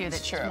mom too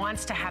that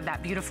wants to have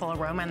that beautiful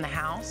aroma in the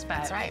house. But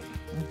that's right.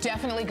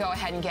 Definitely go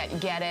ahead and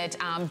get it.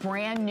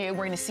 Brand new.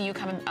 We're going to see you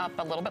coming up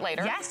a little bit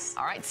later. Yes.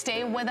 All right,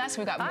 stay with us.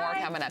 We've got more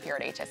coming up here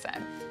at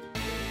HSN.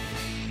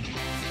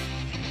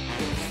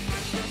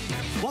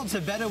 What's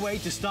a better way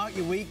to start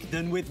your week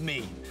than with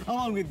me?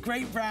 Along with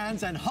great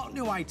brands and hot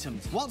new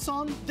items. What's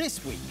on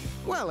this week?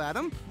 Well,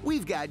 Adam,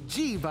 we've got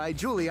G by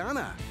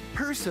Juliana.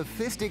 Her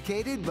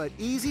sophisticated but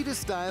easy to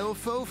style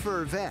faux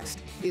fur vest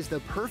is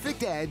the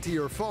perfect add to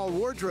your fall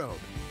wardrobe.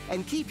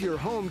 And keep your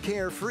home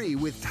carefree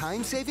with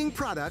time-saving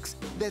products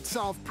that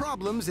solve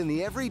problems in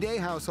the everyday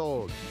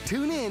household.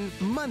 Tune in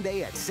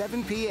Monday at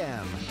 7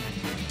 p.m.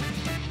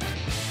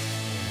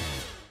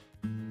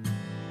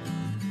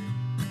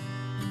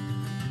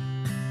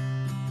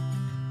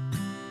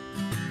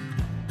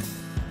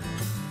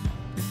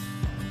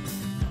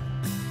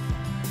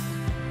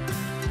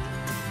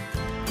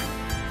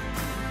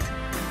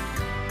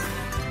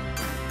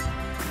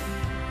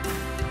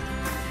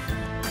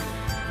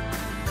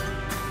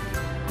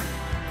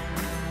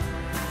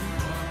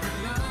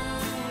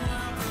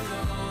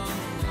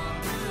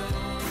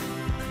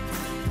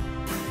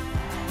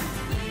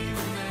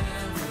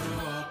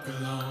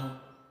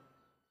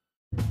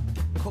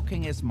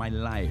 Cooking is my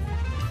life.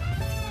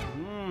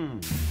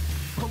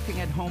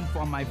 Cooking at home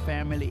for my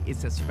family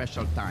is a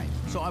special time.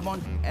 So I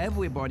want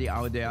everybody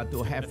out there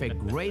to have a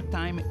great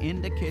time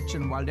in the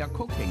kitchen while they're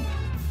cooking.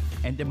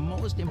 And the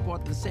most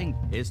important thing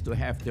is to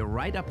have the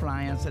right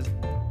appliances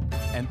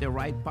and the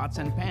right pots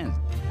and pans.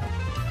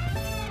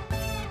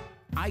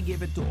 I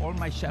give it to all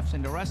my chefs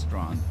in the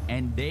restaurant,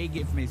 and they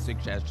give me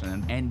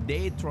suggestions, and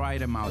they try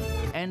them out.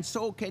 And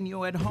so can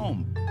you at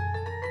home.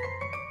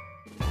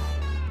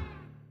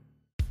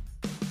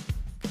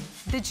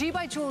 The G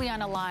by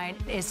Juliana line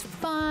is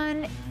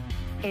fun,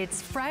 it's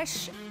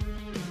fresh,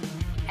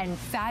 and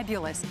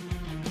fabulous.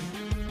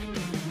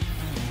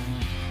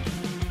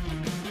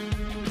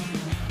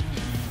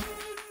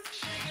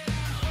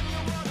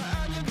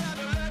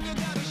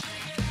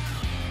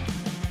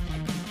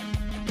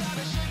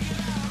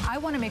 I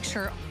want to make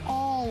sure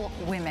all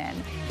women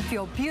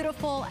feel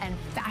beautiful and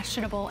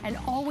fashionable and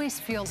always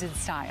feel in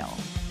style.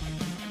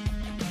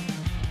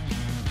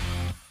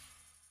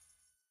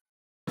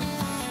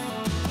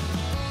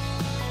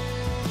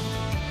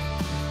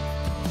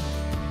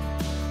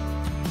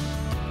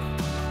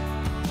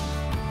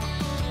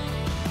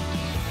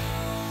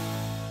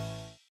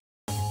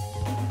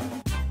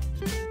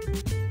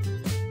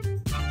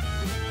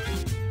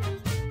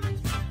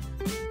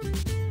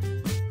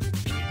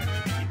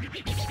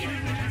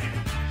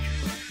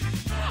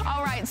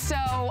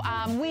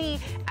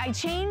 I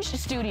changed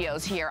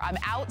studios here. I'm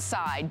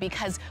outside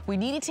because we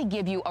needed to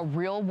give you a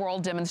real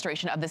world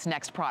demonstration of this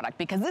next product,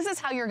 because this is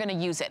how you're going to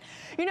use it.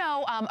 You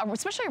know,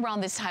 especially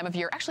around this time of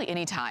year, actually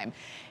any time.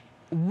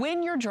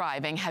 When you're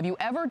driving, have you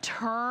ever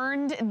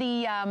turned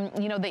the,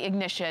 you know, the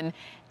ignition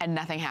and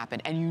nothing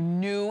happened, and you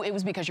knew it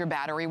was because your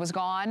battery was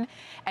gone?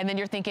 And then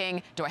you're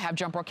thinking, do I have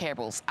jump rope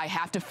cables? I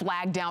have to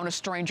flag down a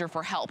stranger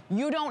for help.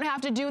 You don't have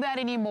to do that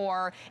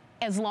anymore.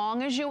 As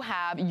long as you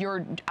have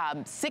your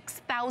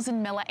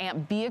 6,000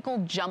 milliamp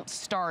vehicle jump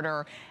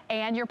starter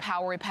and your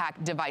power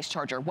pack device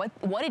charger.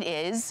 What it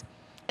is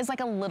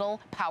like a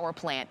little power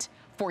plant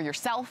for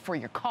yourself, for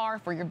your car,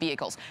 for your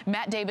vehicles.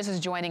 Matt Davis is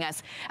joining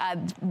us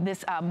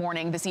this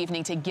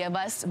evening to give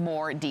us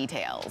more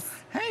details.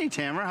 Hey,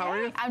 Tamara, how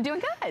are you? I'm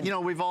doing good. You know,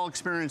 we've all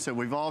experienced it.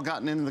 We've all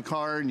gotten into the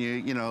car and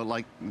you know,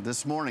 like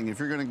this morning, if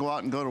you're gonna go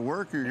out and go to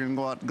work, or you're gonna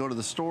go out and go to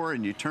the store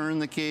and you turn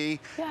the key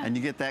and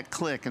you get that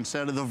click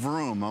instead of the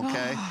vroom,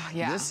 okay?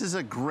 This is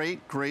a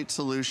great, great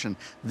solution.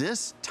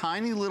 This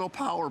tiny little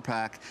power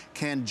pack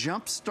can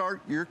jumpstart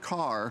your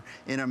car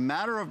in a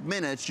matter of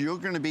minutes. You're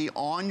gonna be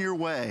on your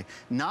way,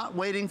 not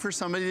waiting for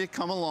somebody to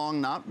come along,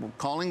 not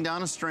calling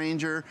down a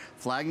stranger,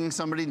 flagging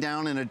somebody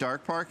down in a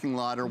dark parking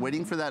lot, or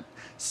waiting for that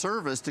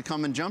service to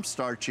come and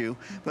jumpstart you.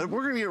 But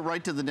we're gonna get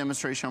right to the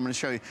demonstration I'm gonna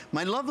show you.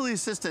 My lovely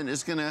assistant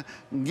is gonna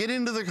get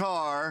into the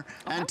car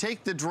and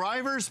take the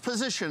driver's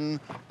position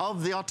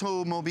of the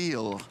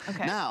automobile.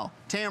 Now,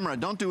 Tamara,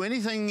 don't do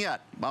anything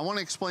yet. I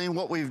wanna explain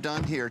what we've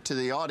done here to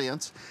the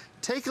audience.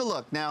 Take a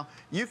look. Now,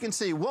 you can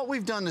see what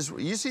we've done is,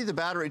 you see the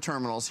battery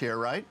terminals here,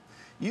 right?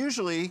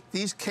 Usually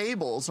these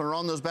cables are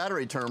on those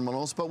battery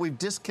terminals, but we've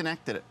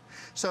disconnected it.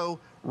 So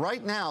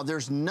right now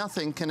there's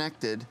nothing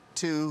connected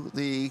to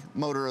the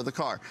motor of the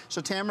car. So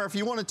Tamara, if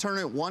you want to turn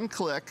it one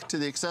click to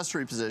the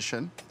accessory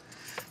position,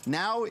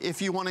 now if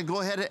you want to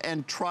go ahead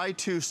and try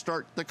to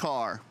start the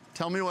car,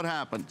 tell me what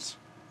happens.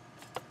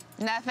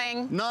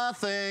 Nothing?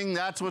 Nothing.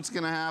 That's what's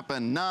going to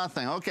happen.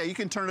 Nothing. Okay, you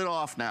can turn it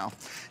off now.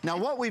 Now,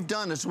 what we've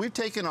done is we've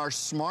taken our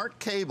smart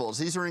cables.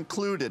 These are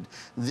included.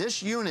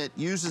 This unit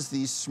uses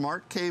these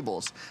smart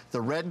cables.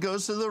 The red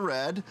goes to the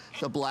red.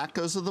 The black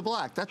goes to the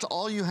black. That's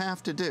all you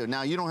have to do.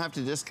 Now, you don't have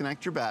to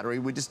disconnect your battery.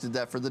 We just did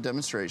that for the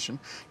demonstration.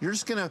 You're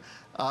just going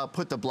to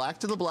put the black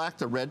to the black,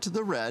 the red to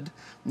the red.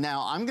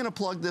 Now, I'm going to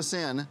plug this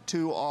in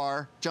to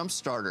our jump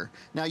starter.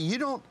 Now, you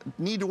don't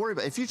need to worry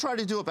about it. If you try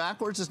to do it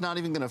backwards, it's not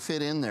even going to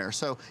fit in there.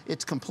 So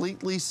it's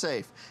completely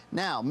safe.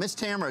 Now, Miss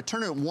Tamara,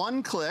 turn it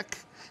one click.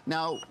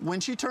 Now, when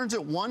she turns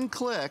it one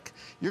click,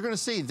 you're going to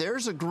see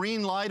there's a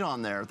green light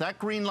on there. That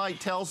green light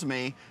tells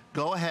me,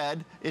 go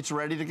ahead, it's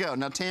ready to go.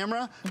 Now,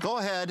 Tamara, go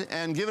ahead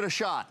and give it a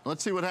shot.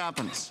 Let's see what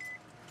happens.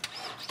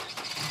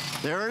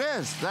 There it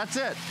is. That's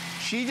it.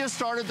 She just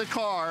started the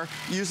car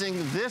using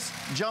this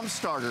jump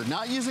starter,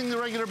 not using the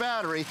regular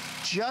battery,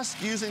 just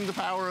using the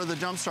power of the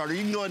jump starter.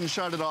 You can go ahead and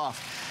shut it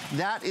off.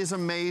 That is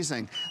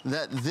amazing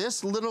that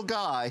this little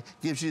guy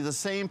gives you the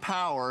same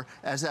power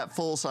as that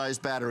full-size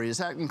battery. Is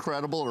that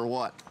incredible or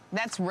what?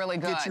 That's really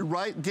good.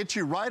 Get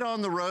you right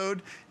on the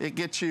road. It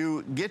gets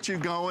you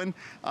going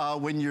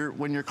when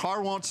your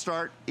car won't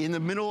start. In the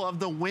middle of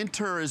the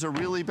winter is a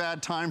really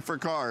bad time for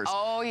cars.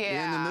 Oh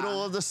yeah. In the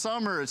middle of the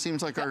summer, it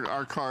seems like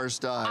our cars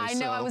die. I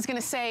know. I was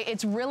going to say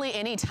it's really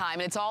any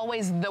time. It's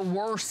always the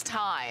worst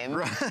time,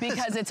 right?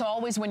 Because it's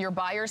always when you're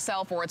by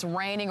yourself, or it's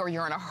raining, or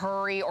you're in a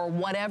hurry, or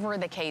whatever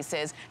the case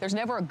is. There's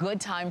never a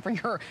good time for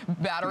your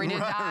battery to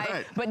die.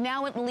 Right. But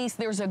now at least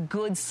there's a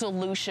good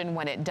solution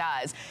when it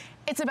does.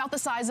 It's about the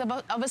size of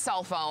a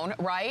cell phone,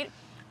 right?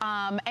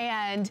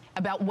 And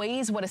about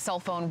what a cell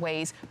phone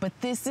weighs, but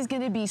this is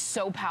gonna be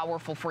so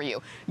powerful for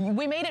you.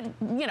 We made it,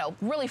 you know,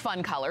 really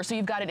fun color. So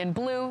you've got it in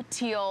blue,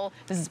 teal,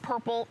 this is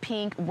purple,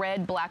 pink,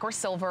 red, black, or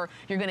silver.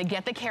 You're gonna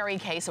get the carry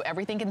case so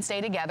everything can stay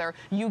together.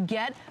 You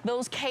get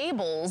those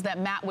cables that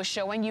Matt was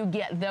showing, you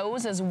get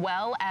those as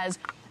well as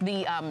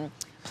the,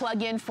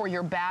 plug-in for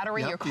your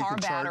battery, your car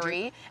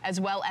battery,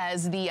 as well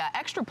as the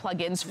extra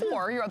plug-ins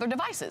for your other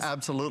devices.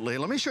 Absolutely.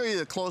 Let me show you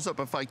the close-up,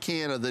 if I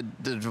can, of the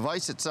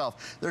device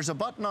itself. There's a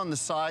button on the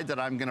side that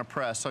I'm going to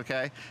press,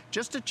 okay?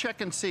 Just to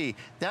check and see.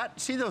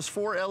 See those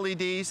 4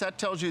 LEDs? That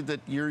tells you that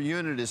your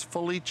unit is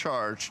fully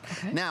charged.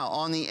 Okay. Now,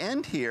 on the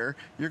end here,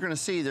 you're going to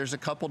see there's a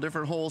couple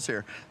different holes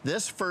here.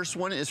 This first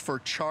one is for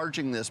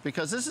charging this,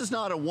 because this is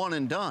not a one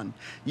and done.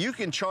 You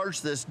can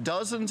charge this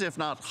dozens, if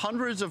not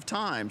hundreds of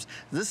times.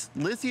 This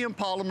lithium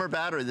polymer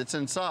battery that's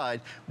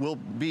inside will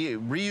be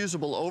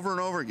reusable over and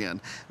over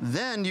again.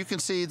 Then you can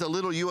see the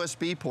little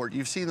USB port.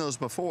 You've seen those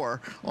before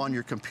on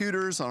your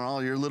computers, on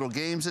all your little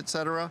games,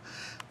 etc.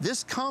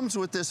 This comes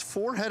with this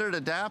 4-headed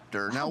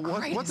adapter. Now,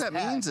 what that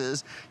means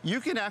is you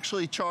can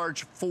actually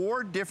charge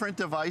 4 different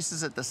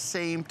devices at the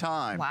same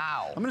time.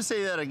 Wow. I'm going to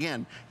say that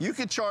again. You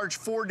could charge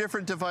 4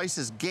 different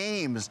devices,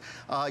 games,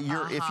 if you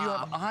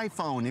have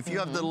iPhone, if you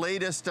have the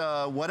latest,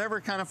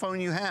 whatever kind of phone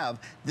you have,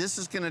 this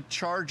is going to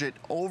charge it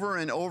over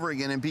and over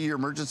again and be your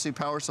emergency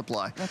power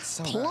supply. That's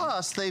so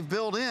Plus, they've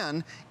built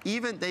in,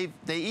 they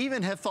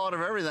even have thought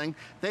of everything,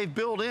 they've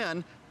built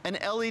in an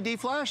LED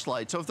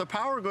flashlight. So if the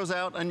power goes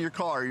out on your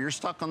car, you're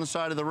stuck on the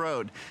side of the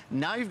road,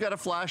 now you've got a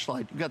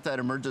flashlight. You've got that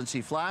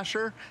emergency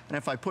flasher, and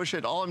if I push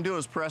it, all I'm doing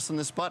is pressing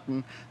this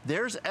button.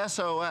 There's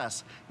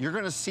SOS. You're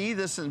gonna see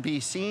this and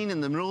be seen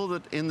in the middle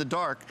of in the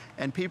dark,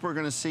 and people are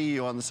gonna see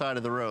you on the side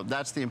of the road.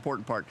 That's the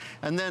important part.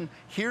 And then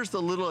here's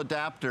the little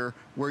adapter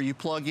where you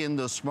plug in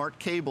those smart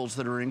cables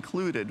that are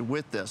included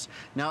with this.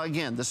 Now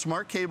again, the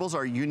smart cables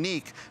are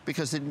unique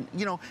because it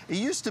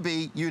used to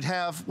be you'd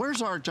have,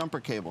 where's our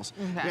jumper cables?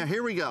 Okay. Yeah,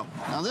 here we go.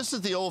 Now this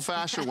is the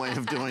old-fashioned way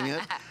of doing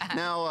it.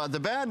 Now the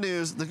good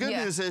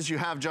news is you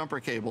have jumper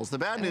cables. The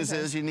bad news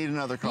is you need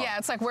another car. Yeah,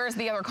 it's like, where's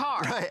the other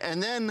car? Right,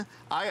 and then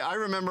I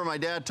remember my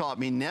dad taught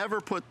me never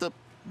put the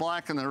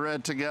black and the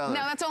red together.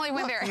 No, that's only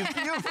when they're...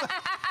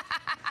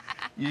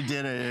 You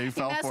did it. You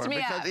fell for it.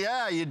 Because,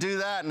 yeah, you do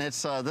that, and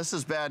it's this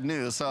is bad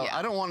news. So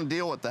I don't want to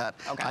deal with that.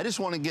 Okay. I just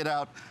want to get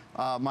out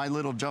my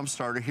little jump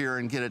starter here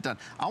and get it done.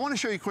 I want to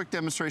show you a quick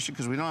demonstration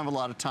because we don't have a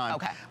lot of time.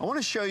 Okay. I want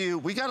to show you,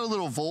 we got a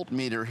little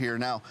voltmeter here.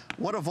 Now,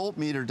 what a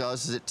voltmeter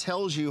does is it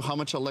tells you how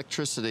much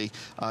electricity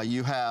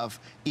you have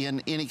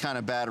in any kind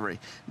of battery.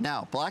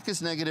 Now, black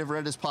is negative,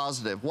 red is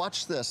positive.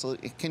 Watch this.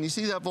 Can you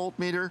see that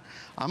voltmeter?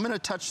 I'm going to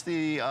touch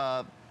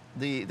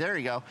there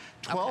you go,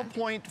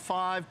 12.5,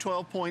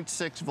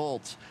 12.6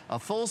 volts, a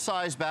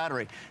full-size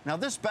battery. Now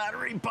this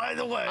battery, by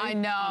the way, I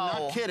know,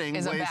 I'm not kidding,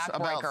 weighs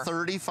about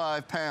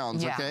 35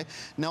 pounds, okay?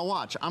 Now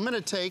watch, I'm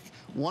gonna take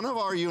one of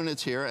our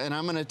units here and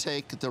I'm gonna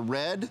take the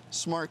red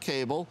smart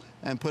cable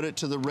and put it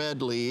to the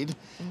red lead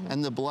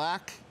and the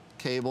black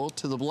cable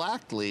to the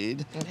black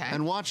lead. Okay.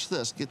 And watch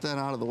this, get that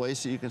out of the way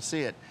so you can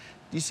see it.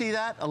 You see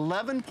that?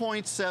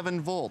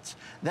 11.7 volts.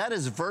 That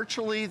is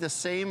virtually the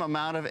same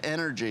amount of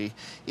energy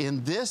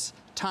in this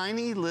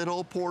tiny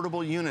little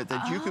portable unit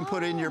that you can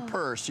put in your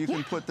purse. You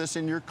can put this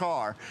in your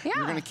car.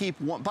 You're going to keep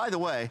one. By the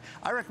way,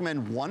 I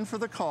recommend one for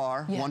the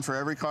car, one for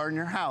every car in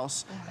your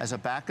house as a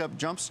backup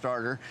jump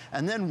starter,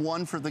 and then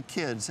one for the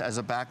kids as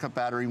a backup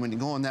battery when you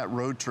go on that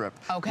road trip.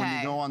 When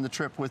you go on the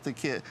trip with the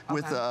kid,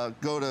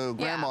 go to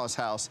grandma's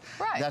house.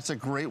 That's a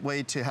great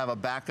way to have a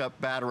backup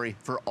battery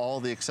for all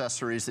the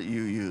accessories that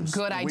you use.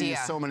 Good idea. We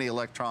use so many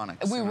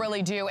electronics. We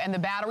really do, and the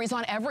batteries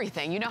on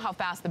everything. You know how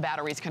fast the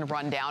batteries can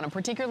run down, and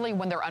particularly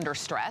when they're under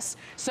stress.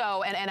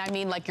 So, and I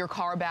mean like your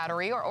car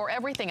battery or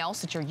everything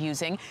else that you're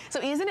using.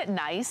 So isn't it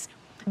nice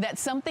that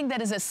something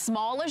that is as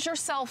small as your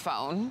cell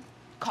phone,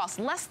 costs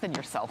less than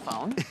your cell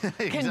phone,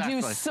 can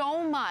do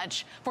so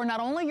much for not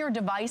only your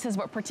devices,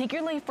 but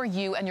particularly for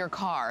you and your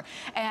car.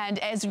 And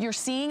as you're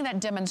seeing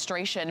that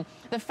demonstration,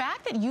 the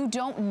fact that you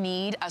don't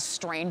need a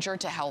stranger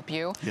to help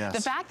you,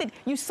 the fact that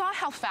you saw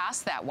how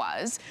fast that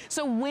was.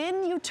 So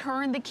when you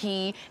turn the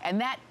key and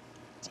that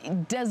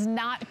does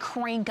not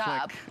crank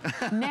up.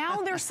 Now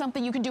there's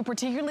something you can do,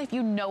 particularly if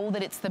you know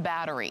that it's the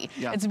battery.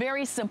 It's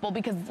very simple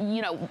because,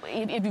 you know,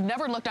 if you've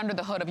never looked under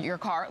the hood of your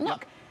car,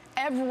 look,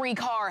 every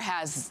car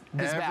has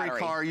this battery. Every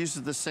car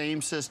uses the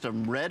same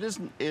system. Red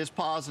is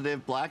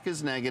positive, black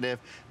is negative.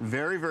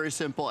 Very, very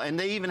simple. And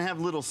they even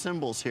have little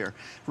symbols here.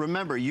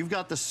 Remember, you've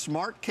got the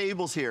smart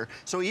cables here.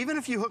 So even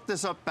if you hook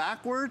this up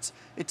backwards,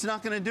 it's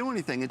not going to do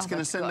anything. It's going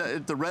to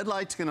send the red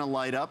light's going to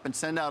light up and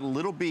send out a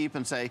little beep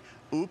and say,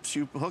 oops,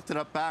 you hooked it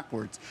up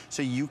backwards.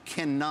 So you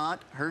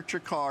cannot hurt your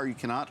car. You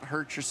cannot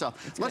hurt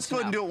yourself. Let's go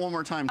ahead and do it one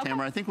more time,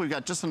 Tamara. I think we've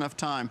got just enough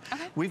time.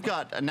 We've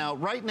got, now,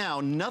 right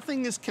now,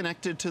 nothing is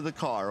connected to the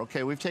car,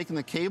 okay? We've taken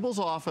the cables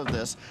off of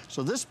this.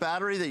 So this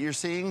battery that you're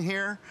seeing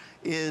here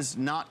is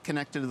not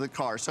connected to the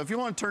car. So if you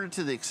want to turn it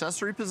to the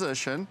accessory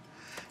position,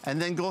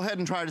 and then go ahead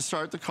and try to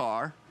start the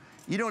car,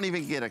 you don't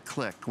even get a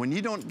click. When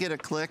you don't get a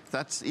click,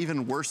 that's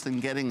even worse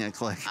than getting a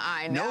click.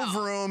 I know. No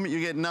vroom,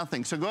 you get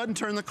nothing. So go ahead and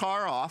turn the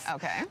car off.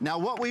 Now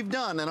what we've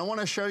done, and I want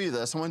to show you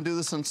this, I want to do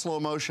this in slow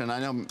motion. I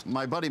know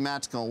my buddy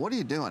Matt's going, what are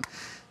you doing?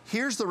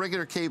 Here's the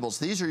regular cables.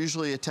 These are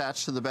usually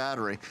attached to the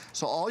battery.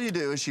 So all you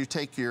do is you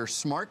take your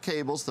smart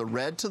cables, the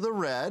red to the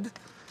red,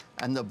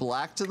 and the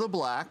black to the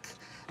black,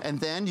 and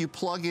then you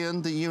plug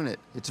in the unit.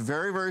 It's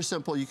very, very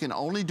simple. You can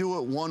only do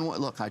it one way.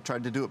 Look, I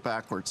tried to do it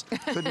backwards.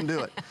 Couldn't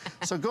do it.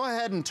 So go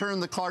ahead and turn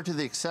the car to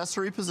the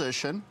accessory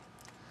position.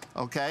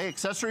 Okay,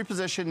 accessory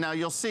position. Now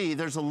you'll see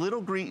there's a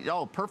little green,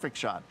 oh, perfect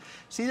shot.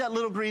 See that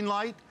little green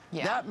light?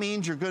 That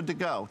means you're good to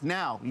go.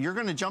 Now, you're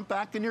going to jump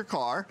back in your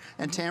car,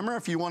 and Tamara,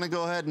 if you want to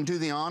go ahead and do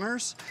the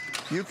honors,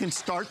 you can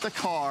start the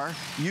car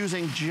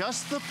using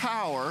just the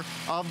power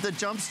of the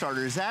jump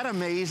starter. Is that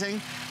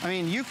amazing? I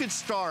mean, you could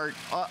start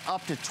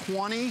up to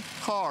 20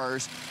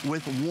 cars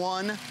with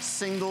one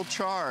single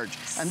charge.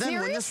 And then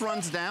when this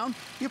runs down,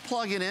 you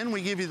plug it in.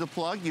 We give you the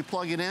plug. You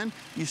plug it in.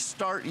 You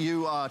start,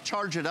 you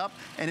charge it up,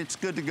 and it's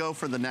good to go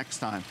for the next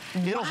time.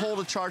 It'll hold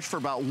a charge for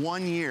about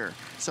 1 year.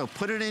 So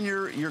put it in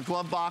your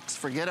glove box.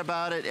 Forget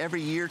about it.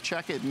 Every year,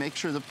 check it. Make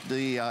sure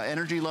the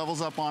energy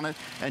level's up on it,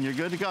 and you're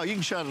good to go. You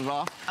can shut it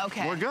off.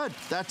 We're good.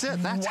 That's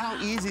it. That's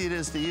how easy it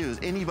is to use.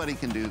 Anybody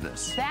can do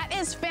this. That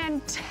is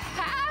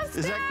fantastic.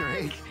 Is that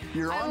great?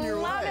 You're on your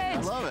way.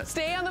 I love it.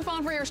 Stay on the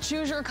phone for yours.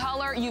 Choose your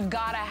color. You've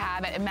got to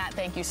have it. And Matt,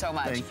 thank you so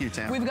much. Thank you,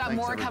 Tamara. We've got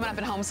more coming up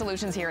in Home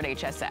Solutions here at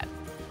HSN.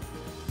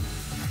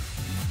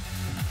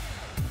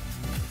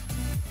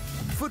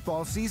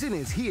 Football season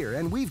is here,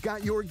 and we've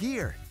got your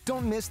gear.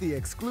 Don't miss the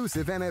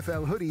exclusive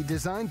NFL hoodie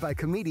designed by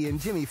comedian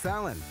Jimmy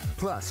Fallon.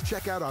 Plus,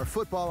 check out our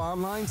football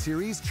online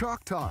series,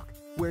 Chalk Talk,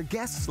 where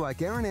guests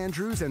like Aaron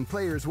Andrews and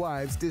players'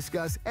 wives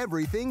discuss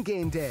everything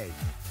game day.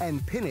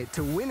 And pin it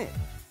to win it.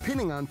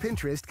 Pinning on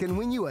Pinterest can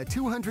win you a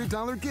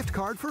 $200 gift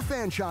card for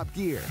Fan Shop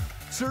gear.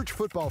 Search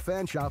Football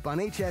Fan Shop on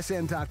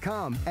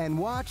hsn.com and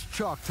watch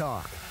Chalk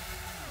Talk.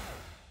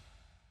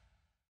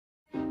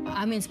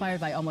 I'm inspired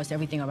by almost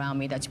everything around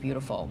me that's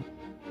beautiful.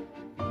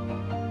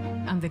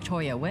 I'm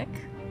Victoria Wick.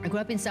 I grew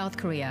up in South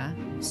Korea,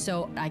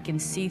 so I can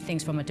see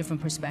things from a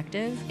different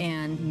perspective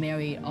and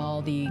marry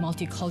all the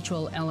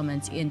multicultural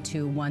elements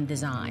into one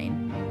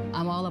design.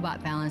 I'm all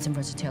about balance and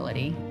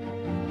versatility.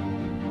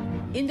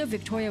 In the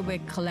Victoria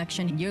Wick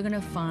collection, you're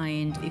gonna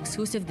find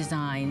exclusive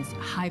designs,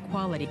 high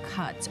quality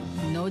cuts.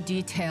 No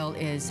detail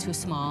is too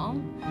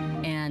small,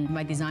 and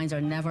my designs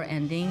are never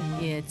ending.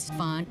 It's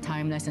fun,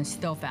 timeless, and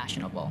still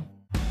fashionable.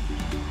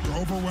 You're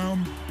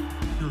overwhelmed,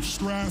 you're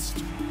stressed.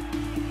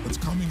 What's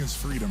coming is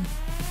freedom.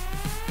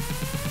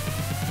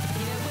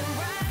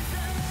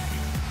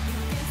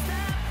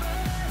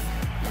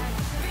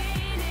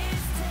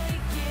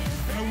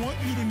 And I want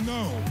you to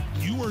know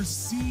you are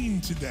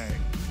seen today.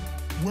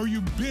 Where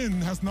you've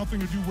been has nothing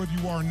to do with where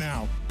you are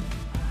now.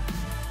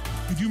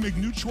 If you make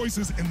new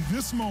choices in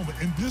this moment,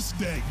 in this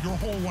day, your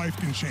whole life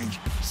can change.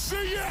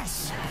 Say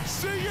yes!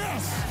 Say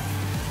yes!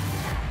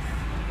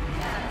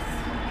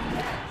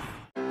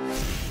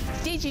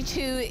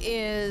 DG2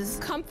 is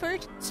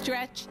comfort,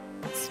 stretch,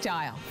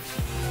 style.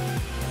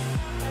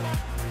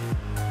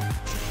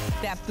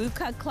 That boot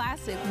cut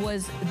classic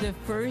was the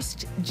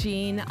first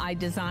jean I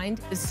designed.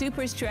 The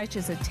Super Stretch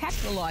is a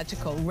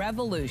technological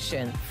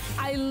revolution.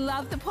 I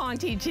love the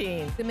Ponte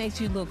jean. It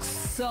makes you look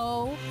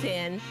so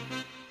thin.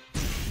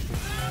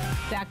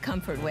 That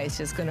comfort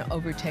waist is going to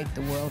overtake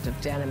the world of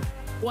denim.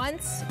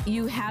 Once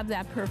you have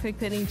that perfect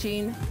fitting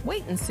jean,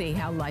 wait and see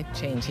how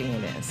life-changing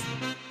it is.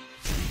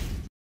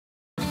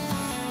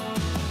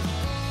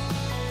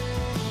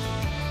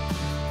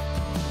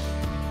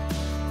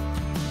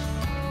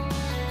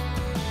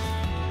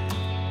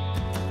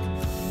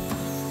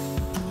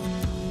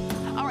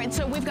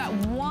 So we've got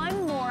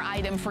one more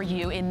item for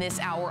you in this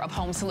hour of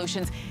home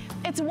solutions.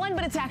 It's one,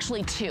 but it's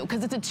actually two,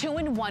 because it's a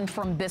 2-in-1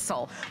 from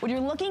Bissell. What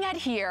you're looking at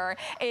here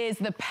is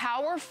the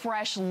Power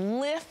Fresh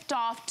Lift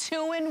Off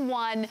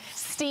 2-in-1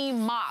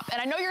 Steam Mop.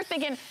 And I know you're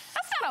thinking,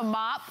 that's not a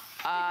mop.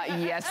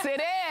 Yes,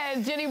 it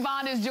is. Jenny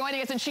Bond is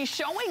joining us, and she's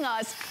showing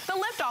us the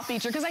lift-off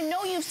feature, because I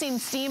know you've seen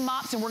steam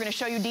mops, and we're going to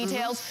show you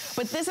details,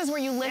 but this is where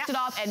you lift it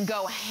off and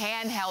go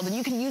handheld, and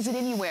you can use it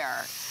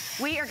anywhere.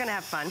 We are gonna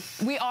have fun.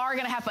 We are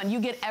gonna have fun. You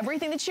get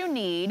everything that you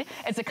need.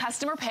 It's a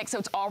customer pick, so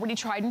it's already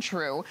tried and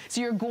true.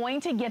 So you're going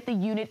to get the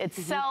unit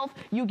itself.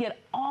 You get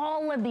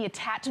all of the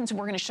attachments.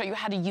 We're gonna show you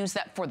how to use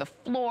that for the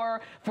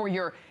floor, for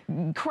your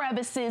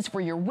crevices,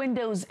 for your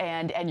windows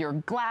and your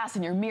glass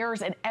and your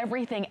mirrors and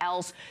everything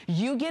else.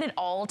 You get it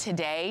all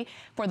today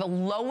for the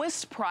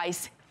lowest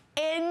price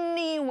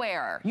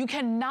anywhere. You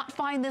cannot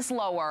find this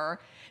lower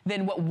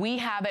than what we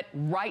have it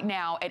right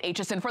now at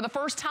HSN. For the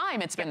first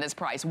time, it's been this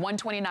price,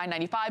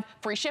 $129.95,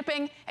 free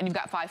shipping, and you've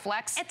got 5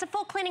 flex. It's a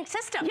full cleaning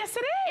system. Yes,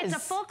 it is. It's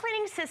a full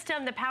cleaning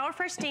system, the Power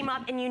Fresh Steam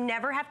Mop, and you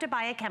never have to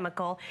buy a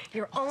chemical.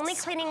 You're only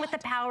cleaning with the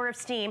power of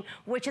steam,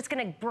 which is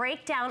gonna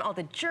break down all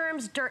the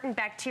germs, dirt, and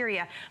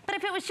bacteria. But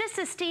if it was just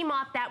a steam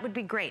mop, that would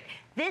be great.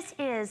 This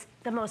is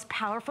the most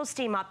powerful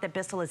steam mop that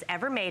Bissell has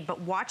ever made, but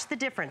watch the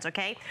difference,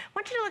 okay? I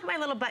want you to look at my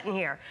little button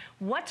here.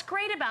 What's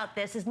great about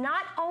this is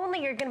not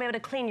only you're gonna be able to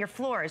clean your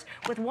floors,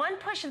 with one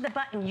push of the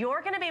button,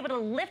 you're gonna be able to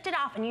lift it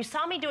off, and you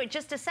saw me do it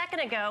just a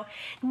second ago.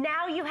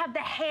 Now you have the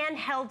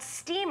handheld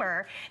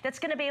steamer that's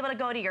gonna be able to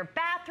go to your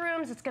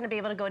bathrooms, it's gonna be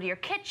able to go to your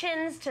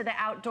kitchens, to the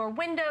outdoor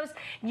windows,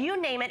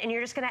 you name it, and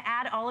you're just gonna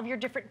add all of your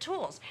different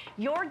tools.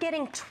 You're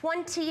getting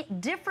 20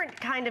 different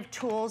kind of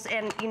tools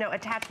and, you know,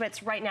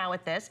 attachments right now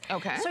with this.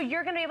 Okay. So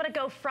you're gonna be able to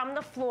go from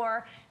the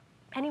floor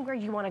anywhere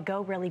you wanna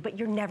go, really, but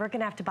you're never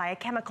gonna have to buy a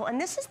chemical. And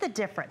this is the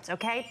difference,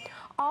 okay?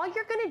 All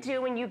you're gonna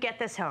do when you get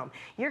this home,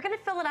 you're gonna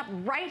fill it up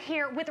right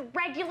here with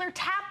regular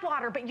tap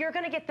water, but you're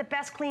gonna get the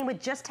best clean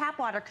with just tap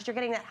water because you're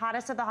getting that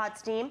hottest of the hot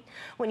steam.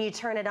 When you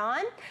turn it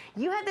on,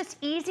 you have this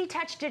easy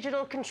touch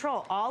digital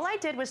control. All I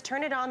did was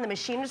turn it on, the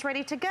machine was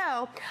ready to go.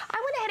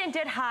 I went ahead and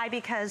did high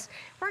because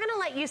we're gonna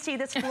let you see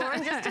this floor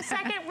in just a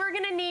second. We're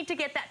gonna need to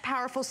get that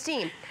powerful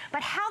steam.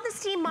 But how the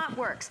steam mop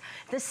works,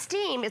 the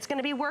steam is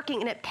gonna be working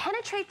and it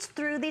penetrates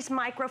through these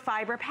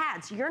microfiber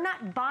pads. You're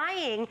not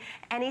buying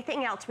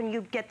anything else when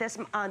you get this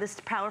this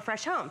Power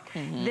Fresh home.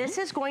 This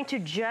is going to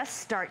just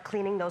start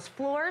cleaning those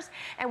floors,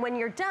 and when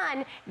you're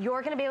done,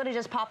 you're gonna be able to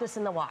just pop this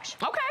in the wash.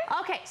 Okay.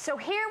 Okay, so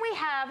here we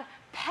have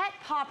pet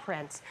paw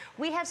prints,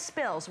 we have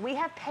spills, we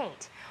have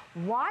paint.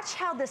 Watch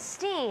how the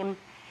steam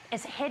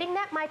is hitting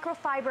that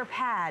microfiber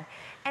pad,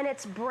 and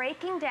it's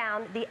breaking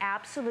down the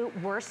absolute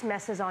worst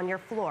messes on your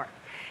floor.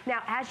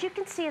 Now, as you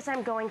can see as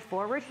I'm going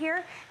forward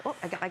here, oh,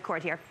 I got my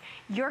cord here,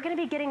 you're gonna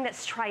be getting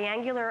this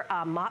triangular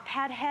mop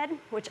pad head,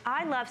 which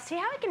I love. See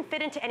how it can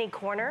fit into any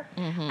corner?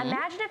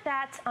 Imagine if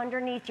that's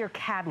underneath your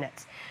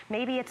cabinets.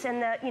 Maybe it's in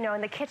the, you know,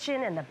 in the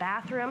kitchen, in the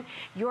bathroom.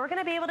 You're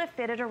gonna be able to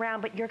fit it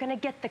around, but you're gonna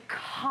get the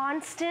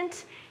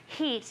constant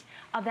heat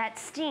of that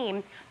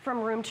steam from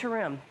room to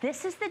room.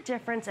 This is the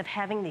difference of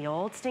having the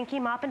old stinky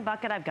mop and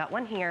bucket. I've got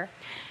one here.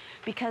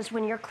 Because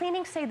when you're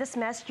cleaning, say, this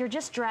mess, you're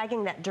just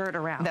dragging that dirt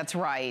around. That's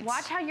right.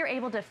 Watch how you're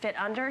able to fit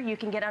under. You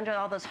can get under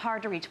all those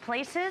hard-to-reach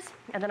places,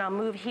 and then I'll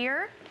move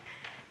here.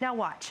 Now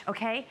watch,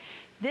 okay?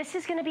 This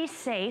is gonna be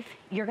safe.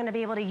 You're gonna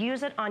be able to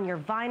use it on your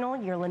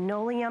vinyl, your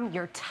linoleum,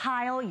 your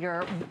tile,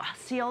 your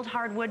sealed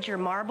hardwood, your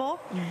marble.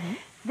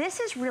 This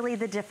is really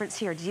the difference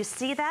here. Do you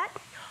see that?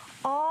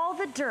 All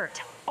the dirt,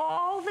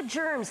 all the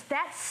germs,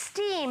 that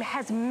steam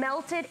has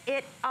melted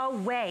it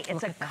away.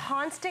 It's a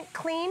constant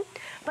clean,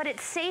 but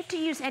it's safe to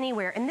use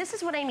anywhere. And this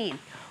is what I mean.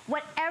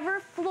 Whatever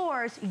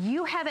floors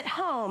you have at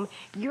home,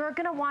 you're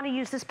gonna wanna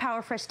use this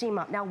Power Fresh Steam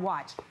Mop. Now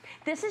watch.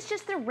 This is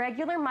just the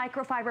regular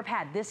microfiber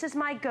pad. This is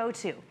my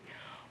go-to.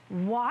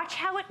 Watch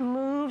how it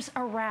moves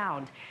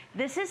around.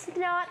 This is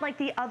not like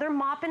the other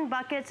mop and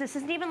buckets. This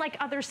isn't even like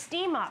other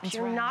steam mops.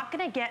 You're not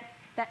gonna get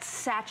that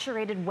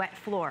saturated wet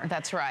floor.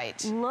 That's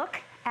right. Look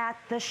at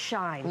the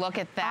shine. Look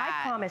at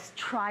that. I promise,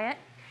 try it,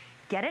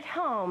 get it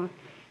home.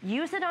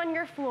 Use it on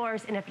your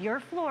floors, and if your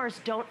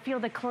floors don't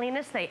feel the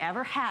cleanest they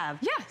ever have.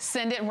 Yeah,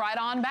 send it right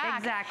on back.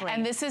 Exactly.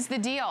 And this is the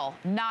deal.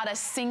 Not a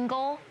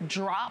single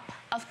drop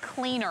of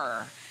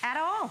cleaner at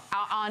all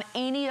on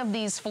any of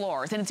these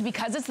floors. And it's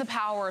because it's the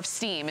power of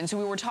steam. And so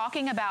we were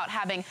talking about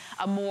having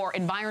a more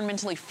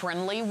environmentally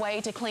friendly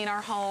way to clean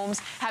our homes,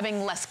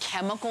 having less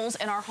chemicals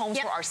in our homes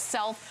for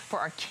ourselves, for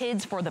our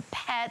kids, for the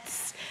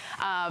pets.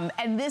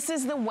 And this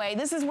is the way,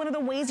 this is one of the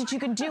ways that you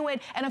can do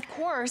it. And of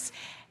course,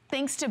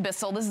 thanks to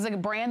Bissell, this is a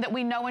brand that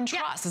we know and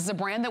trust. This is a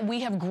brand that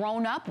we have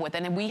grown up with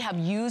and we have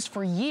used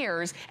for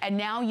years, and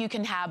now you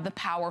can have the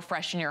Power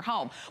Fresh in your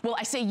home. Well,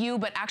 I say you,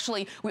 but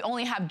actually we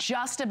only have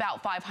just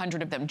about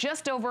 500 of them,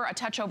 just over, a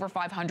touch over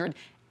 500.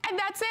 And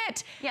that's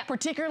it.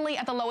 Particularly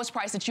at the lowest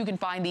price that you can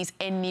find these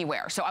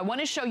anywhere. So I want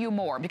to show you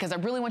more because I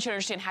really want you to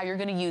understand how you're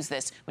going to use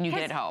this when you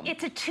get it home.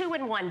 It's a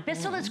 2-in-1.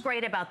 Bissell is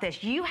great about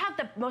this. You have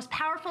the most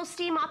powerful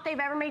steam mop they've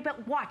ever made,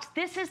 but watch,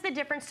 this is the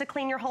difference to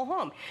clean your whole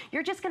home.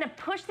 You're just going to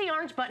push the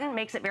orange button,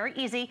 makes it very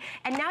easy,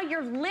 and now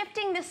you're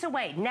lifting this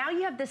away. Now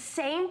you have the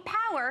same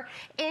power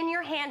in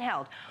your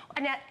handheld.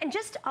 And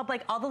just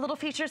like all the little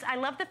features, I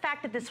love the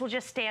fact that this will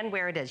just stand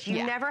where it is.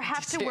 You never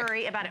have to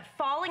worry about it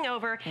falling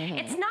over.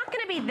 It's not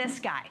going to be this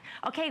guy.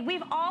 Okay,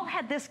 we've all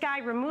had this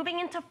guy. We're moving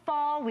into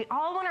fall. We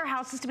all want our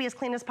houses to be as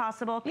clean as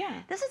possible.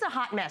 This is a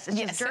hot mess. It's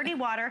just dirty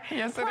water.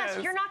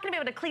 Plus, you're not going to be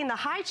able to clean the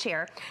high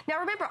chair. Now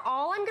remember,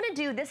 all I'm going to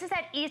do, this is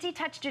that easy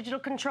touch digital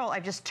control.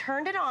 I've just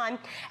turned it on,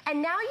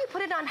 and now you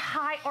put it on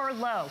high or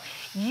low.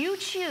 You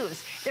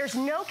choose. There's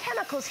no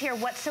chemicals here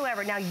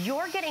whatsoever. Now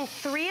you're getting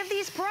 3 of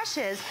these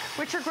brushes,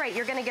 which are great.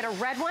 You're going to get a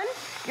red one,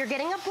 you're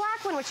getting a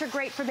black one, which are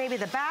great for maybe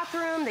the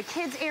bathroom, the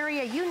kids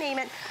area, you name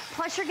it.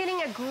 Plus you're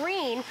getting a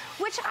green,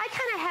 which I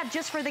kind of have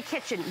just for the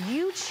kitchen.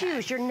 You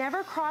choose. You're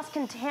never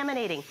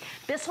cross-contaminating.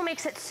 Bissell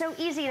makes it so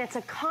easy, and it's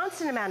a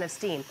constant amount of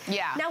steam.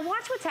 Now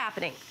watch what's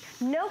happening.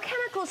 No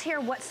chemicals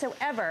here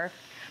whatsoever,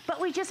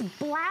 but we just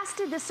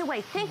blasted this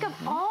away. Think of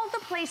all the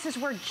places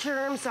where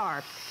germs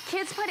are.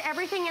 Kids put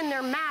everything in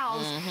their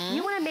mouths.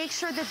 You want to make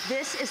sure that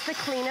this is the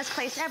cleanest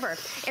place ever.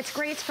 It's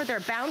great for their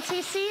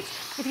bouncy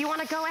seats. If you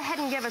want to go ahead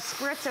and give a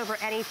spritz over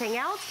anything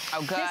else,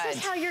 this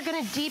is how you're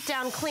going to deep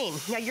down clean.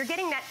 Now you're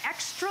getting that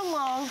extra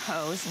long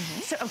hose.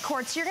 So of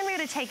course you're going to be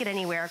able to take it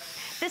anywhere.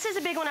 This is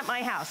a big one at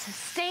my house.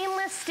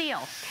 Stainless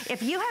steel.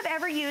 If you have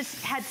ever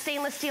had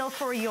stainless steel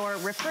for your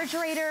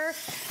refrigerator,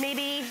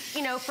 maybe,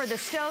 you know, for the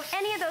stove,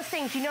 any of those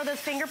things, you know those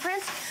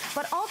fingerprints,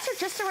 but also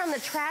just around the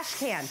trash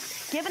can.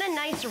 Give it a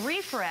nice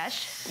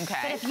refresh.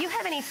 But if you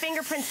have any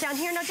fingerprints down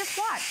here, now just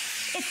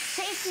watch. It's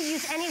safe to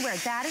use anywhere.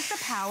 That is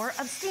the power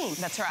of steam.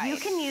 That's right. You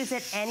can use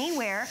it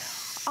anywhere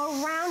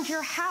around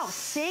your house.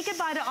 Say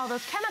goodbye to all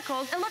those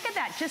chemicals, and look at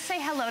that. Just say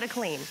hello to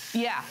clean.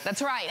 Yeah,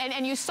 that's right.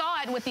 And you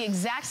saw it with the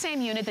exact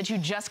same unit that you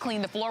just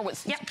cleaned the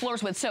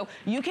floors with. So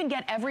you can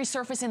get every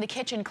surface in the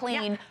kitchen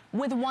clean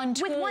with one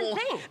tool. With one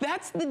thing.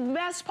 That's the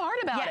best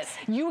part about it.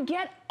 You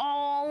get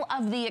all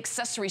of the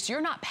accessories. So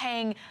you're not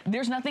paying,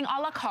 there's nothing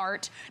a la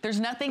carte. There's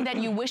nothing that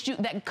you wish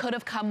that could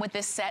have come with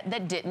this set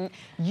that didn't.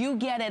 You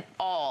get it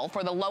all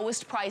for the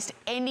lowest priced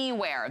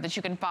anywhere that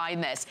you can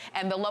find this,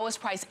 and the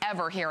lowest price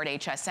ever here at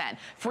HSN.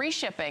 Free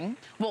shipping.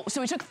 Well,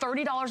 so we took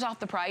 $30 off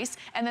the price,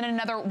 and then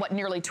another, what,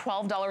 nearly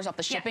 $12 off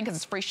the shipping because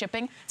it's free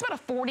shipping. It's about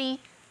a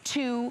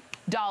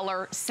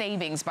 $42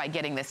 savings by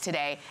getting this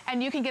today,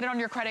 and you can get it on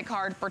your credit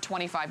card for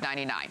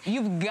 $25.99.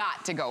 You've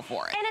got to go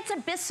for it. And it's a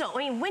Bissell. I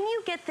mean, when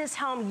you get this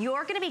home,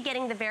 you're going to be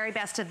getting the very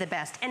best of the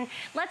best. And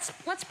let's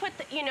put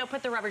the,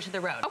 put the rubber to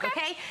the road,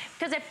 okay?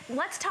 Because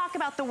let's talk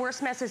about the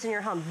worst messes in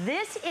your home.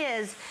 This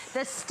is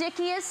the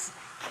stickiest,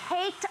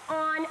 caked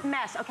on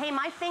mess, okay?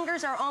 My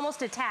fingers are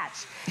almost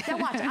attached. Now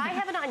watch, I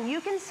have it on.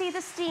 You can see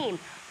the steam.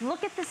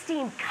 Look at the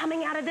steam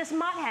coming out of this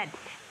mop head.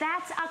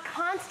 That's a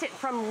constant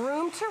from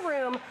room to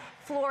room,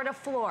 floor to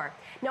floor.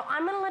 Now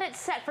I'm gonna let it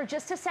set for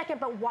just a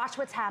second, but watch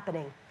what's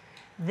happening.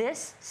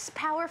 This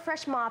Power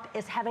Fresh mop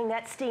is having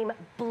that steam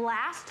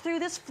blast through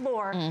this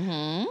floor.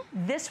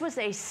 This was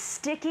a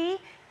sticky,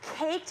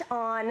 caked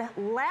on,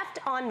 left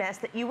on mess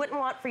that you wouldn't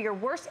want for your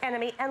worst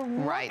enemy,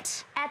 and look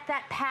at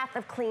that path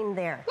of clean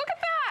there. Look at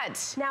that!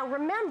 Now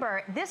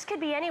remember, this could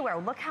be anywhere.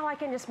 Look how I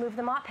can just move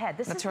the mop head.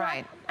 This is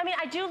right. I mean,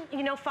 I do,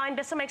 find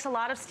Bissell makes a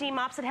lot of steam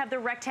mops that have the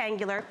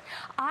rectangular.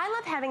 I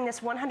love having this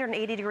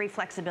 180-degree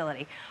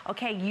flexibility.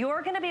 Okay,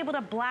 you're gonna be able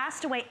to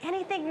blast away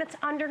anything that's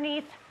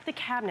underneath the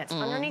cabinets,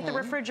 underneath the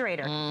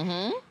refrigerator.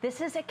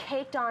 This is a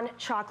caked on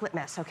chocolate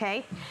mess,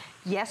 okay?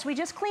 Yes, we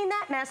just cleaned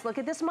that mess. Look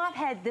at this mop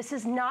head. This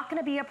is not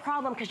gonna be a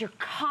problem because you're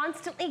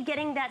constantly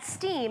getting that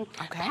steam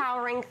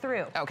powering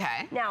through.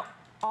 Now,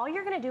 all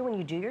you're gonna do when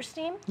you do your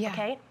steam,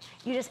 okay,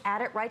 you just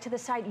add it right to the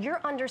side. You're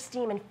under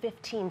steam in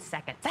 15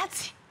 seconds.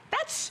 That's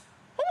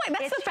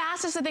the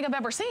fastest I think I've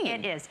ever seen.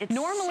 It is. It's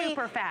normally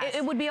super fast.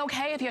 It would be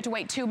okay if you had to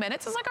wait 2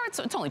 minutes. It's like, all right,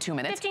 so it's only 2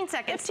 minutes. 15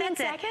 seconds. 15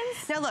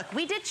 seconds. Now look,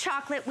 we did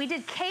chocolate, we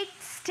did cake,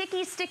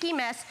 sticky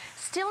mess.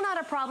 Still not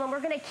a problem.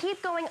 We're gonna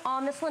keep going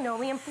on this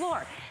linoleum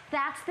floor.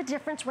 That's the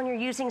difference when you're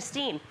using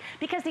steam.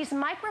 Because these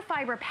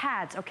microfiber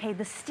pads, okay,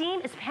 the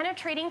steam is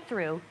penetrating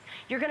through.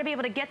 You're gonna be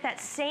able to get that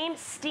same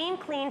steam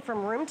clean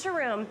from room to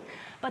room.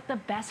 But the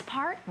best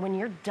part, when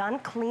you're done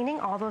cleaning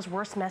all those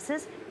worst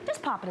messes,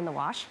 just pop it in the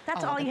wash.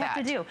 That's all you have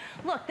to do.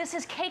 Look, this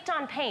is caked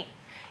on paint.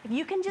 If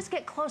you can just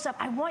get close up,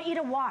 I want you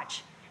to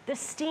watch. The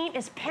steam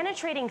is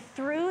penetrating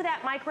through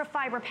that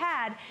microfiber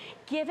pad,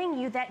 giving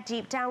you that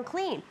deep down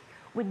clean.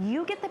 When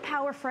you get the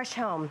Power Fresh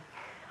home,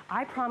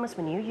 I promise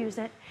when you use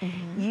it,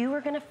 you are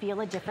gonna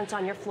feel a difference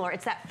on your floor.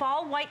 It's that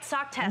fall white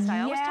sock test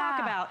I always talk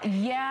about.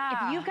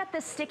 If you've got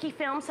this sticky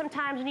film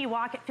sometimes when you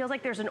walk, it feels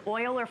like there's an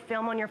oil or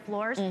film on your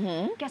floors.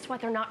 Guess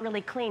what? They're not really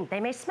clean. They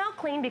may smell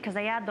clean because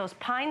they add those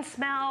pine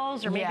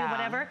smells or maybe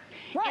whatever.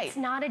 It's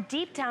not a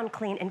deep down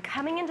clean. And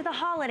coming into the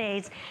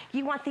holidays,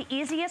 you want the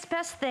easiest,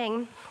 best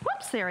thing,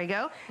 whoops, there we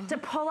go, to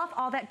pull off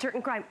all that dirt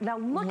and grime. Now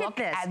look at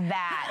this. Look at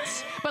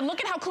that. But look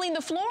at how clean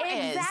the floor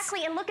is.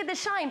 Exactly, and look at the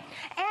shine.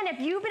 And if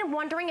you've been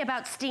wondering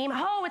about steam,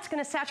 oh, it's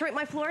gonna saturate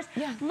my floors.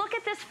 Look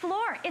at this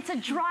floor. It's a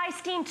dry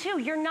steam too.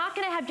 You're not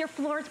gonna have your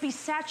floors be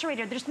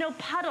saturated. There's no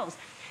puddles.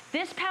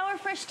 This Power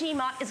Fresh Steam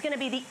Mop is gonna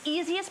be the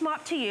easiest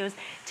mop to use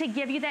to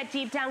give you that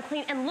deep down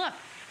clean. And look,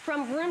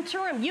 from room to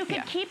room, you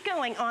can keep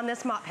going on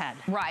this mop pad.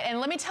 Right,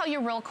 and let me tell you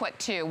real quick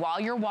too, while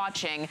you're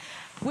watching,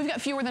 we've got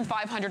fewer than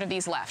 500 of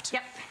these left.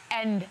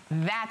 And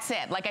that's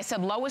it. Like I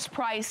said, lowest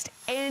priced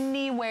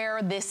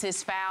anywhere this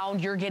is found.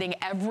 You're getting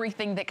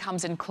everything that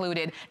comes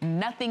included,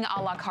 nothing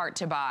a la carte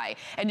to buy.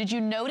 And did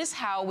you notice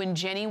how when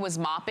Jenny was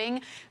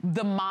mopping,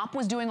 the mop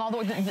was doing all the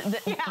work,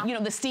 you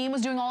know, the steam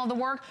was doing all of the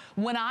work?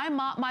 When I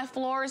mop my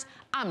floors,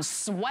 I'm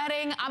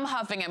sweating, I'm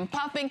huffing and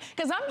puffing,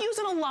 because I'm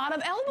using a lot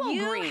of elbow grease.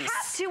 You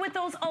have to with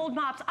those old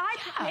mops.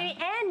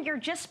 And you're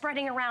just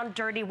spreading around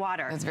dirty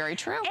water. That's very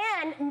true.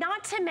 And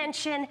not to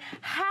mention,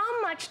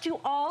 how much do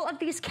all of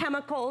these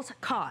chemicals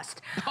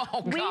cost?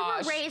 We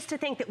were raised to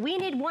think that we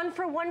need one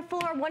for one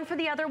floor, one for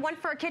the other, one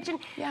for our kitchen.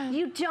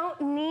 You don't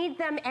need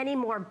them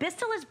anymore.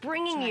 Bissell is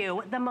bringing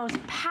you the most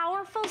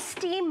powerful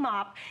steam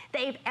mop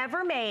they've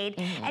ever made,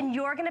 and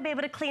you're gonna be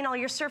able to clean all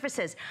your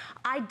surfaces.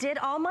 I did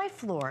all my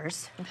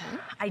floors.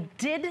 I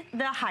did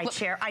the high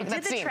chair. I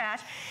did the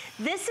trash.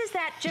 This is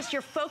that, just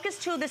your focus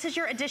tool. This is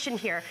your addition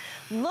here.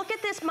 Look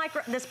at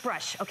this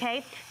brush,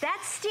 okay?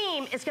 That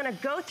steam is gonna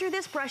go through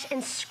this brush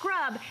and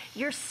scrub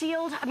your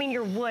sealed,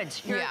 your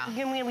woods.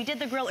 We did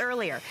the grill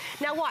earlier.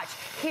 Now watch,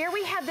 here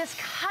we have this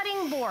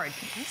cutting board.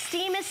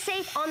 Steam is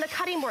safe on the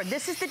cutting board.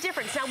 This is the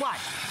difference. Now watch.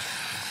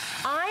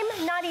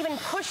 I'm not even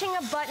pushing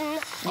a button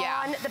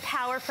on the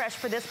Power Fresh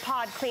for this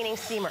pod cleaning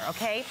steamer,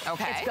 okay?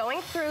 It's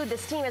going through, the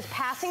steam is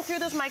passing through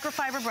those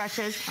microfiber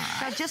brushes.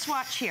 Now just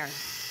watch here.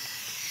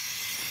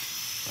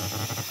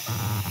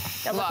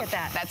 Now look at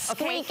that. That's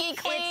squeaky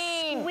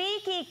clean. It's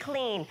squeaky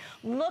clean.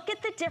 Look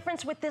at the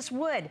difference with this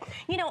wood.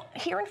 You know,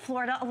 here in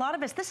Florida, a lot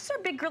of us, this is our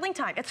big grilling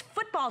time. It's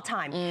football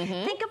time.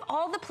 Think of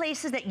all the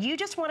places that you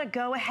just want to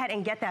go ahead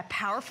and get that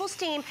powerful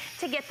steam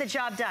to get the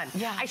job done.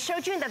 I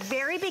showed you in the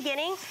very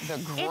beginning. The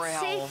grill. It's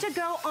safe to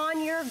go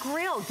on your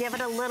grill. Give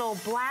it a little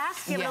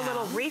blast, give it a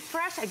little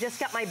refresh. I just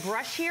got my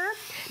brush here.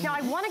 Now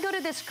I want to go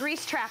to this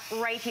grease trap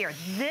right here.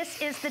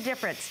 This is the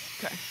difference.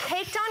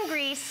 Caked on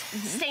grease,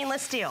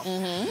 stainless steel.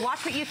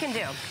 Watch what you can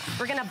do.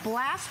 We're gonna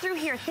blast through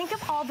here. Think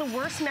of all the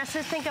worst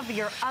messes. Think of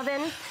your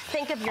oven.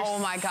 Think of your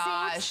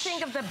sinks.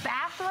 Think of the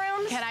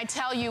bathrooms. Can I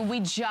tell you, we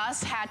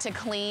just had to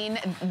clean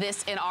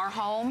this in our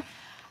home.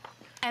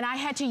 And I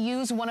had to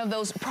use one of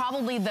those,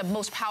 probably the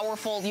most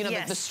powerful, you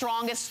know, the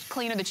strongest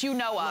cleaner that you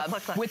know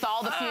of, with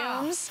all the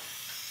fumes.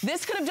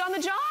 This could have done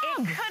the job.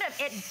 It could have.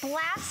 It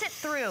blasts it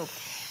through.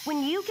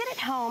 When you get it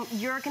home,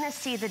 you're gonna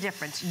see the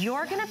difference.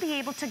 You're gonna be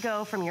able to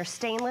go from your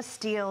stainless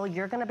steel,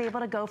 you're gonna be able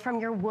to go from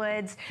your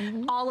woods,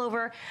 all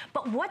over.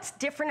 But what's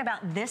different about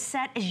this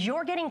set is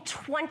you're getting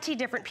 20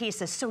 different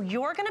pieces. So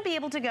you're gonna be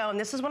able to go, and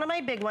this is one of my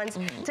big ones,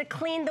 to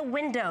clean the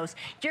windows.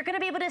 You're gonna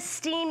be able to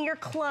steam your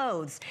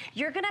clothes.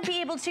 You're gonna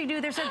be able to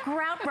do, there's a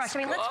grout brush. I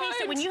mean, let's face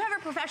it, when you have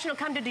a professional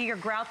come to do your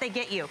grout, they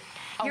get you.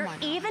 You're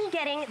even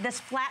getting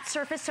this flat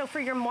surface, so for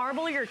your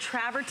marble, your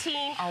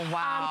travertine,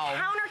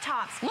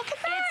 countertops. Look at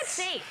that. It's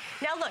safe.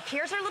 Now look,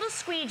 here's our little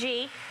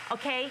squeegee,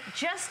 okay?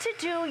 Just to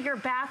do your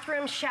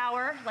bathroom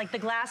shower, like the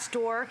glass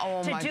door,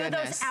 to do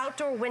those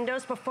outdoor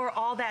windows before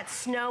all that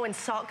snow and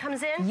salt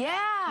comes in.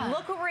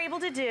 Look what we're able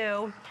to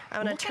do.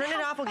 I'm gonna turn it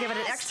off, we'll give it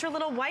an extra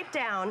little wipe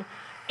down.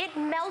 It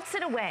melts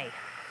it away.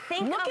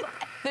 Look at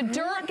the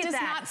dirt does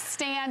not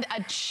stand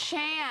a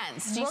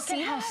chance. Do you see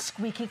how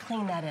squeaky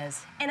clean that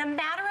is? In a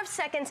matter of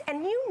seconds,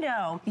 and you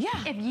know,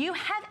 if you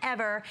have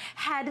ever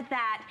had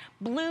that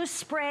blue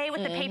spray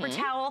with the paper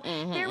towel,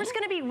 there was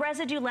gonna be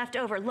residue left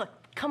over. Look,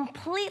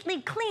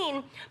 completely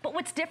clean, but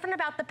what's different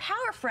about the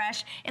Power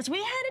Fresh is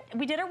we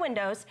did our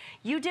windows,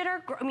 you did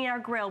our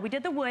grill, we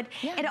did the wood.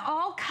 It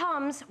all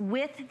comes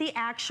with the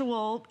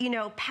actual, you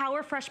know,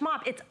 Power Fresh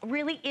mop. It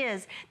really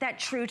is that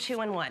true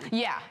 2-in-1.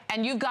 Yeah,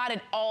 and you've got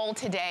it all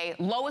today.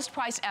 Lowest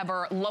price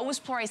ever,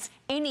 lowest price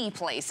any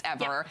place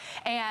ever,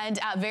 and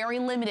very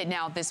limited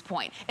now at this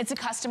point. It's a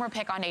customer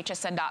pick on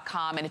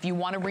hsn.com, and if you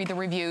want to read the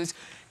reviews,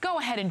 go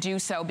ahead and do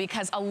so,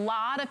 because a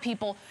lot of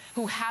people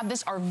who have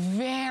this are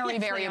very,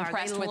 very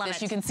impressed with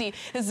this. You can see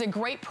this is a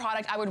great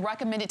product. I would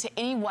recommend it to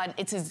anyone.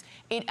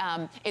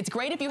 It's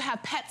great if you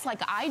have pets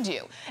like I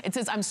do. It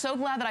says, I'm so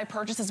glad that I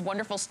purchased this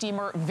wonderful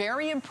steamer.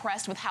 Very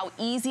impressed with how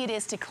easy it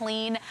is to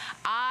clean.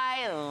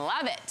 I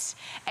love it.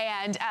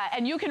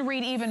 And you can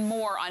read even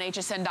more on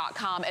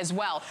hsn.com as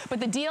well. But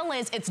the deal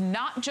is, it's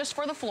not just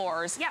for the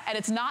floors, and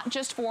it's not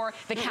just for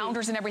the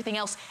counters and everything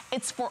else.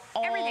 It's for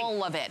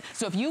all of it.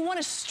 So if you want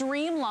to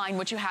streamline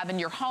what you have in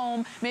your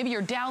home, maybe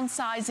you're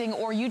downsizing,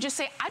 or you just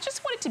say, I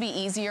just want it to be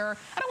easier.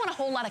 I don't want a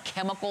whole lot of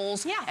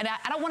chemicals. And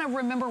I don't want to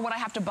remember what I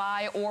have to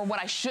buy or what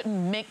I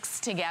shouldn't mix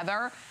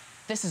together.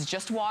 This is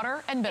just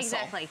water and Bissell.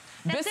 Exactly.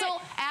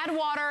 Bissell, add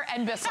water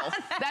and Bissell.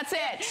 That's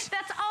it.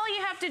 That's all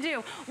you have to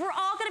do. We're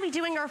all going to be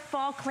doing our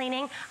fall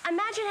cleaning.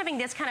 Imagine having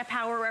this kind of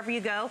power wherever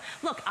you go.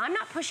 Look, I'm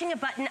not pushing a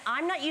button.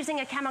 I'm not using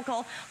a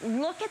chemical.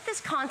 Look at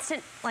this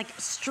constant, like,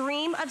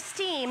 stream of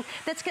steam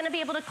that's going to be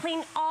able to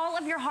clean all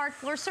of your hard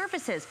floor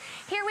surfaces.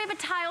 Here we have a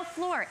tile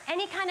floor,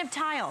 any kind of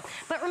tile.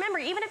 But remember,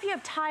 even if you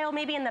have tile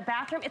maybe in the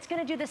bathroom, it's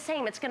going to do the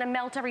same. It's going to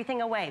melt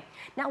everything away.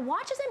 Now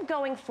watch as I'm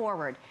going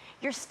forward.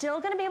 You're still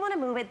going to be able to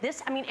move it.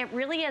 I mean, it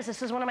really is.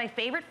 This is one of my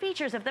favorite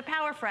features of the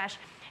PowerFresh,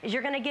 is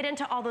you're going to get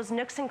into all those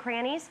nooks and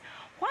crannies.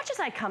 Watch as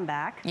I come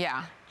back.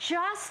 Yeah.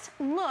 Just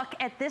look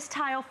at this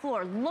tile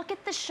floor. Look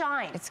at the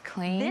shine. It's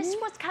clean. This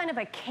was kind of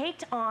a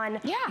caked on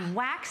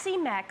waxy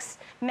mess,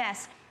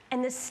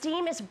 and the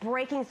steam is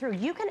breaking through.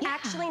 You can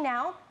actually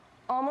now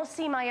almost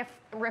see my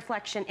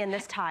reflection in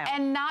this tile.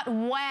 And not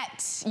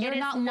wet. You're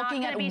not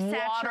looking at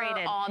water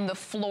on the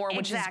floor,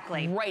 which is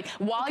great.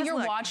 While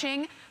you're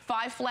watching,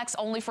 5 flex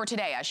only for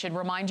today. I should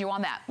remind you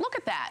on that. Look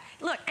at that.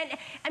 Look, and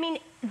I mean,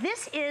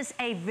 this is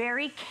a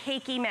very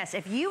cakey mess.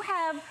 If you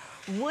have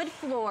wood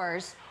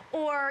floors,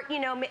 or, you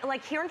know,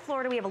 like here in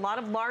Florida, we have a lot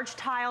of large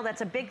tile.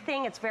 That's a big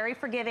thing. It's very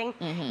forgiving.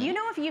 You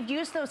know, if you've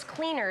used those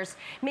cleaners,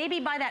 maybe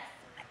by that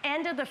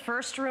end of the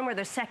first room or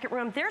the second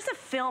room, there's a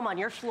film on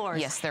your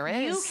floors. Yes, there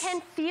is. You can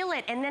feel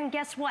it, and then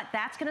guess what?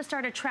 That's gonna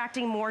start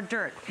attracting more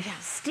dirt.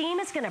 Steam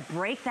is gonna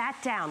break that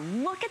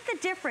down. Look at the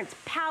difference,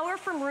 power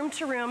from room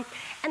to room.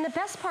 And the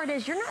best part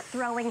is you're not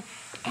throwing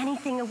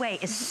anything away.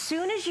 As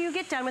soon as you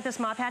get done with this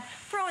mop pad,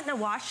 throw it in the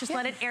wash, just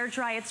let it air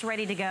dry, it's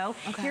ready to go.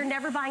 You're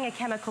never buying a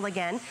chemical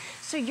again.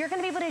 So you're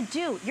gonna be able to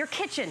do your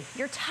kitchen,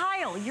 your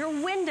tile, your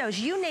windows,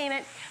 you name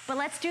it, but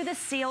let's do the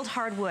sealed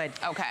hardwood.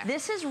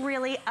 This is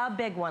really a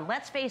big one.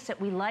 Let's face it,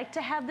 we like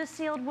to have the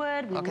sealed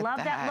wood. We love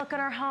that look in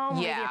our home.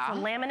 Maybe it's a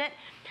laminate,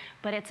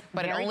 but it's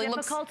very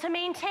difficult to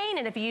maintain.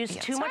 And if you use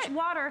too much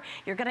water,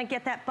 you're gonna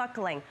get that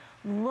buckling.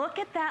 Look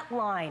at that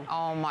line.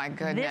 Oh my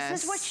goodness.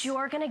 This is what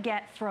you're gonna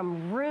get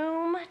from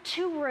room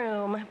to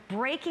room,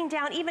 breaking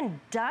down even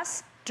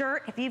dust,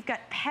 dirt. If you've got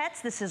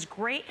pets, this is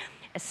great,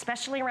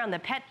 especially around the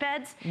pet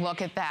beds.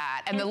 Look at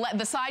that. And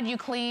the side you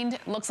cleaned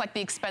looks like the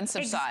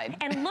expensive side.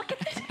 And look at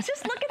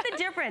just look at the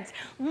difference.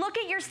 Look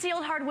at your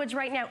sealed hardwoods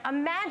right now.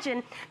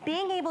 Imagine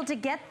being able to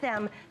get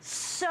them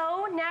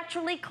so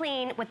naturally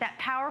clean with that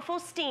powerful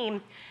steam,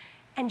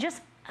 and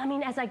just, I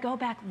mean, as I go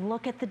back,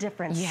 look at the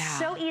difference.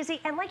 So easy.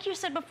 And like you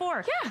said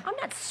before, I'm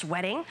not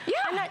sweating.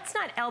 It's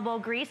not elbow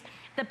grease.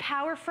 The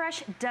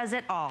PowerFresh does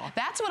it all.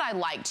 That's what I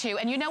like too.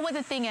 And you know what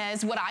the thing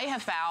is, what I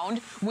have found,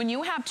 when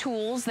you have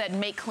tools that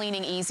make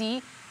cleaning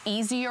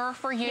easier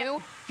for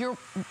you,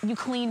 you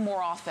clean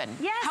more often.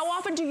 How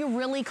often do you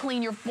really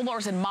clean your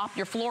floors and mop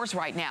your floors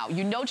right now?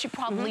 You know you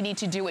probably need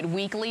to do it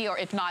weekly, or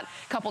if not,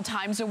 a couple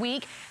times a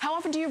week. How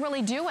often do you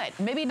really do it?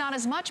 Maybe not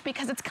as much,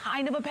 because it's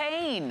kind of a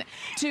pain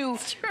to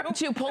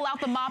pull out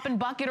the mop and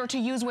bucket, or to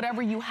use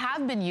whatever you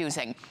have been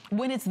using.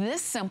 When it's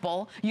this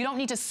simple, you don't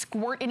need to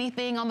squirt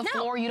anything on the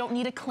floor. You don't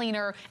need a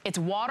cleaner. It's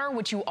water,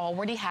 which you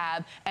already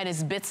have, and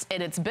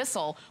it's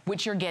Bissell,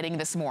 which you're getting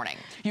this morning.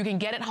 You can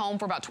get it home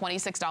for about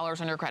 $26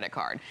 on your credit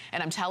card.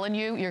 And I'm telling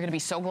you, you're gonna be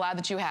so glad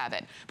that you have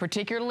it.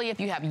 Particularly if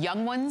you have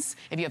young ones,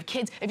 if you have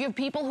kids, if you have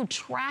people who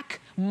track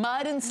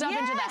mud and stuff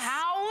into the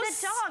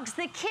house. The dogs,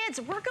 the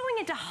kids. We're going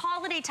into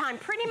holiday time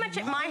pretty much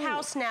at my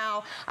house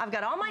now. I've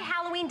got all my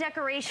Halloween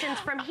decorations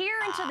from here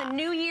until the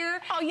new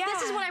year.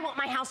 This is when I want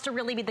my house to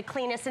really be the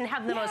cleanest and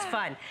have the most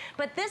fun.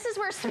 But this is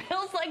where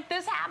spills like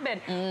this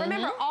happen.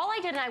 Remember, all I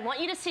did, and I want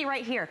you to see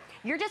right here,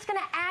 you're just gonna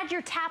add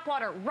your tap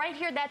water right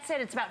here. That's it.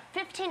 It's about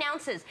 15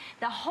 ounces.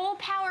 The whole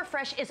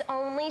PowerFresh is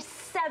only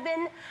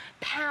 7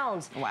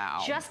 pounds.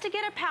 Wow. Just to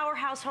get a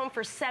powerhouse home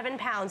for 7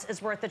 pounds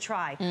is worth a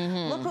try.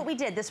 Look what we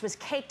did. This was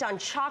caked on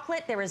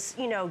chocolate. There was,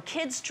 you know,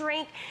 kids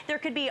drink. There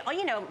could be,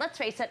 you know, let's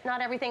face it,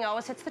 not everything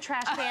always hits the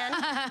trash can.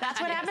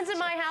 That's what happens in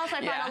my house.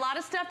 I find a lot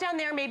of stuff down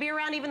there, maybe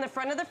around even the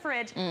front of the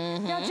fridge.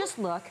 Now just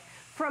look.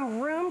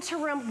 from room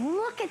to room.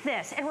 Look at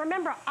this. And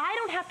remember, I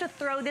don't have to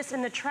throw this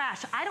in the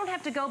trash. I don't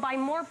have to go buy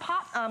more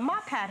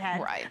mop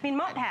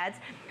pads.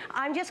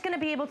 I'm just gonna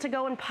be able to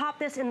go and pop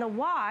this in the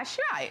wash.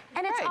 Right.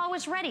 And it's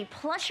always ready.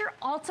 Plus, you're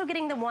also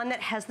getting the one that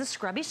has the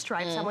scrubby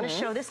stripes. I wanna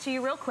show this to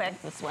you real quick.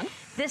 This one.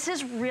 This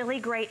is really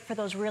great for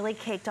those really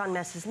caked on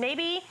messes.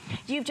 Maybe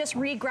you've just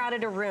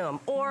regrouted a room,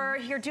 or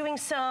you're doing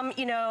some,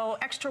 you know,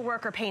 extra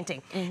work or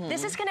painting.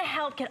 This is gonna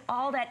help get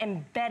all that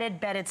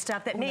bedded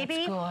stuff that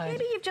maybe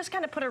you've just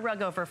kind of put a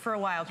rug over for a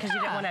while because you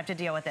didn't want to have to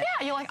deal with it.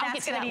 Yeah, you're like, I'll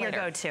get to that later. That's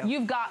gonna be your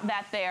go-to. You've got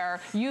that there.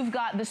 You've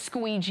got the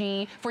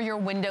squeegee for your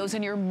windows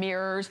and your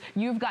mirrors.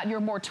 You've got your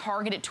more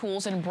targeted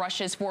tools and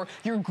brushes for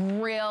your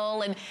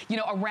grill and, you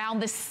know, around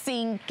the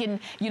sink and,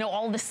 you know,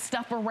 all the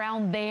stuff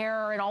around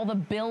there and all the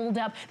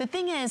buildup. The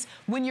thing is,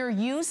 when you're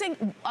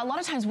using, a lot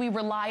of times we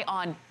rely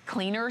on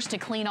cleaners to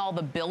clean all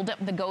the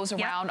buildup that goes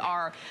around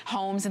our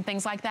homes and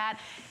things like that.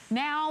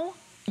 Now,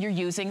 you're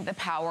using the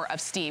power of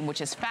steam, which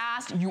is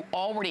fast. You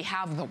already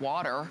have the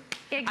water.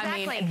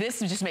 Exactly. I mean, this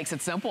just makes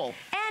it simple.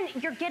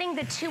 And you're getting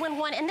the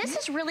 2-in-1, and this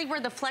is really where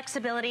the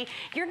flexibility,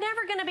 you're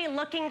never gonna be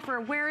looking for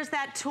where is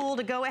that tool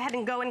to go ahead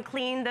and go and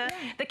clean the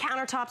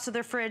countertops of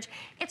the fridge.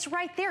 It's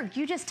right there.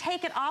 You just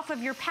take it off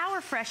of your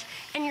Power Fresh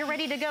and you're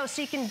ready to go.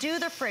 So you can do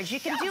the fridge.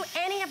 You can do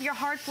any of your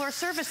hard floor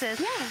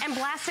surfaces and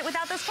blast it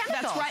without those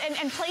chemicals. That's right,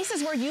 and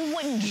places where you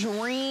wouldn't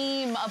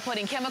dream of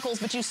putting chemicals,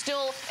 but you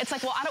still, it's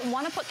like, well, I don't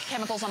wanna put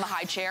chemicals on the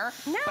high chair,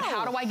 but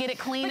how do I get it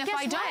clean if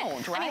I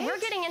don't, right? I mean, we're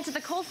getting into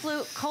the cold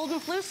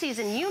and flu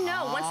season. You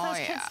know, once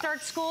those kids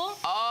start school,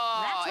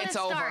 that's when it's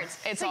it over. starts.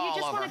 It's so all you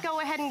just over. want to go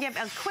ahead and give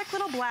a quick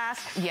little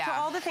blast to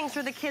all the things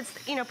where the kids,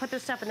 you know, put their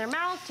stuff in their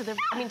mouth, to the,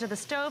 to the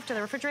stove, to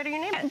the refrigerator, you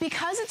name it.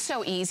 Because it's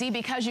so easy,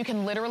 because you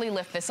can literally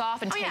lift this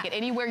off and take it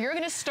anywhere, you're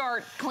going to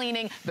start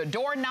cleaning the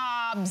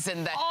doorknobs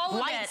and the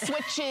light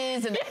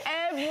switches and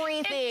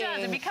everything. It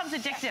does. It becomes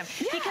addictive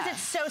because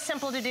it's so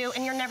simple to do,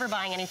 and you're never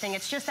buying anything.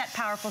 It's just that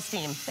powerful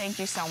steam. Thank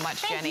you so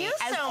much, Jenny. Thank you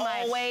As so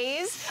much.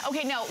 always.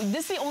 Okay, no,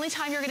 this is the only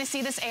time you're going to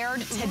see this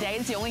aired today.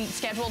 It's the only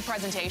scheduled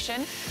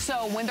presentation.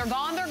 So when they're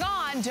gone, they're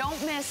gone. Don't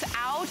miss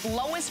out.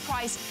 Lowest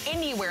price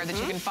anywhere that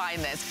you can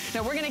find this.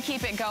 Now, we're going to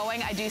keep it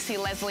going. I do see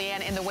Leslie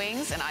Ann in the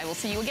wings, and I will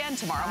see you again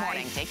tomorrow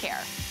morning. Take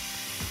care.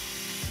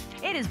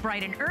 It is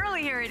bright and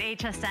early here at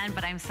HSN,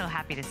 but I'm so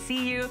happy to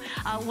see you.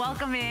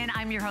 Welcome in.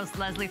 I'm your host,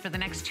 Leslie, for the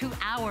next 2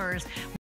 hours.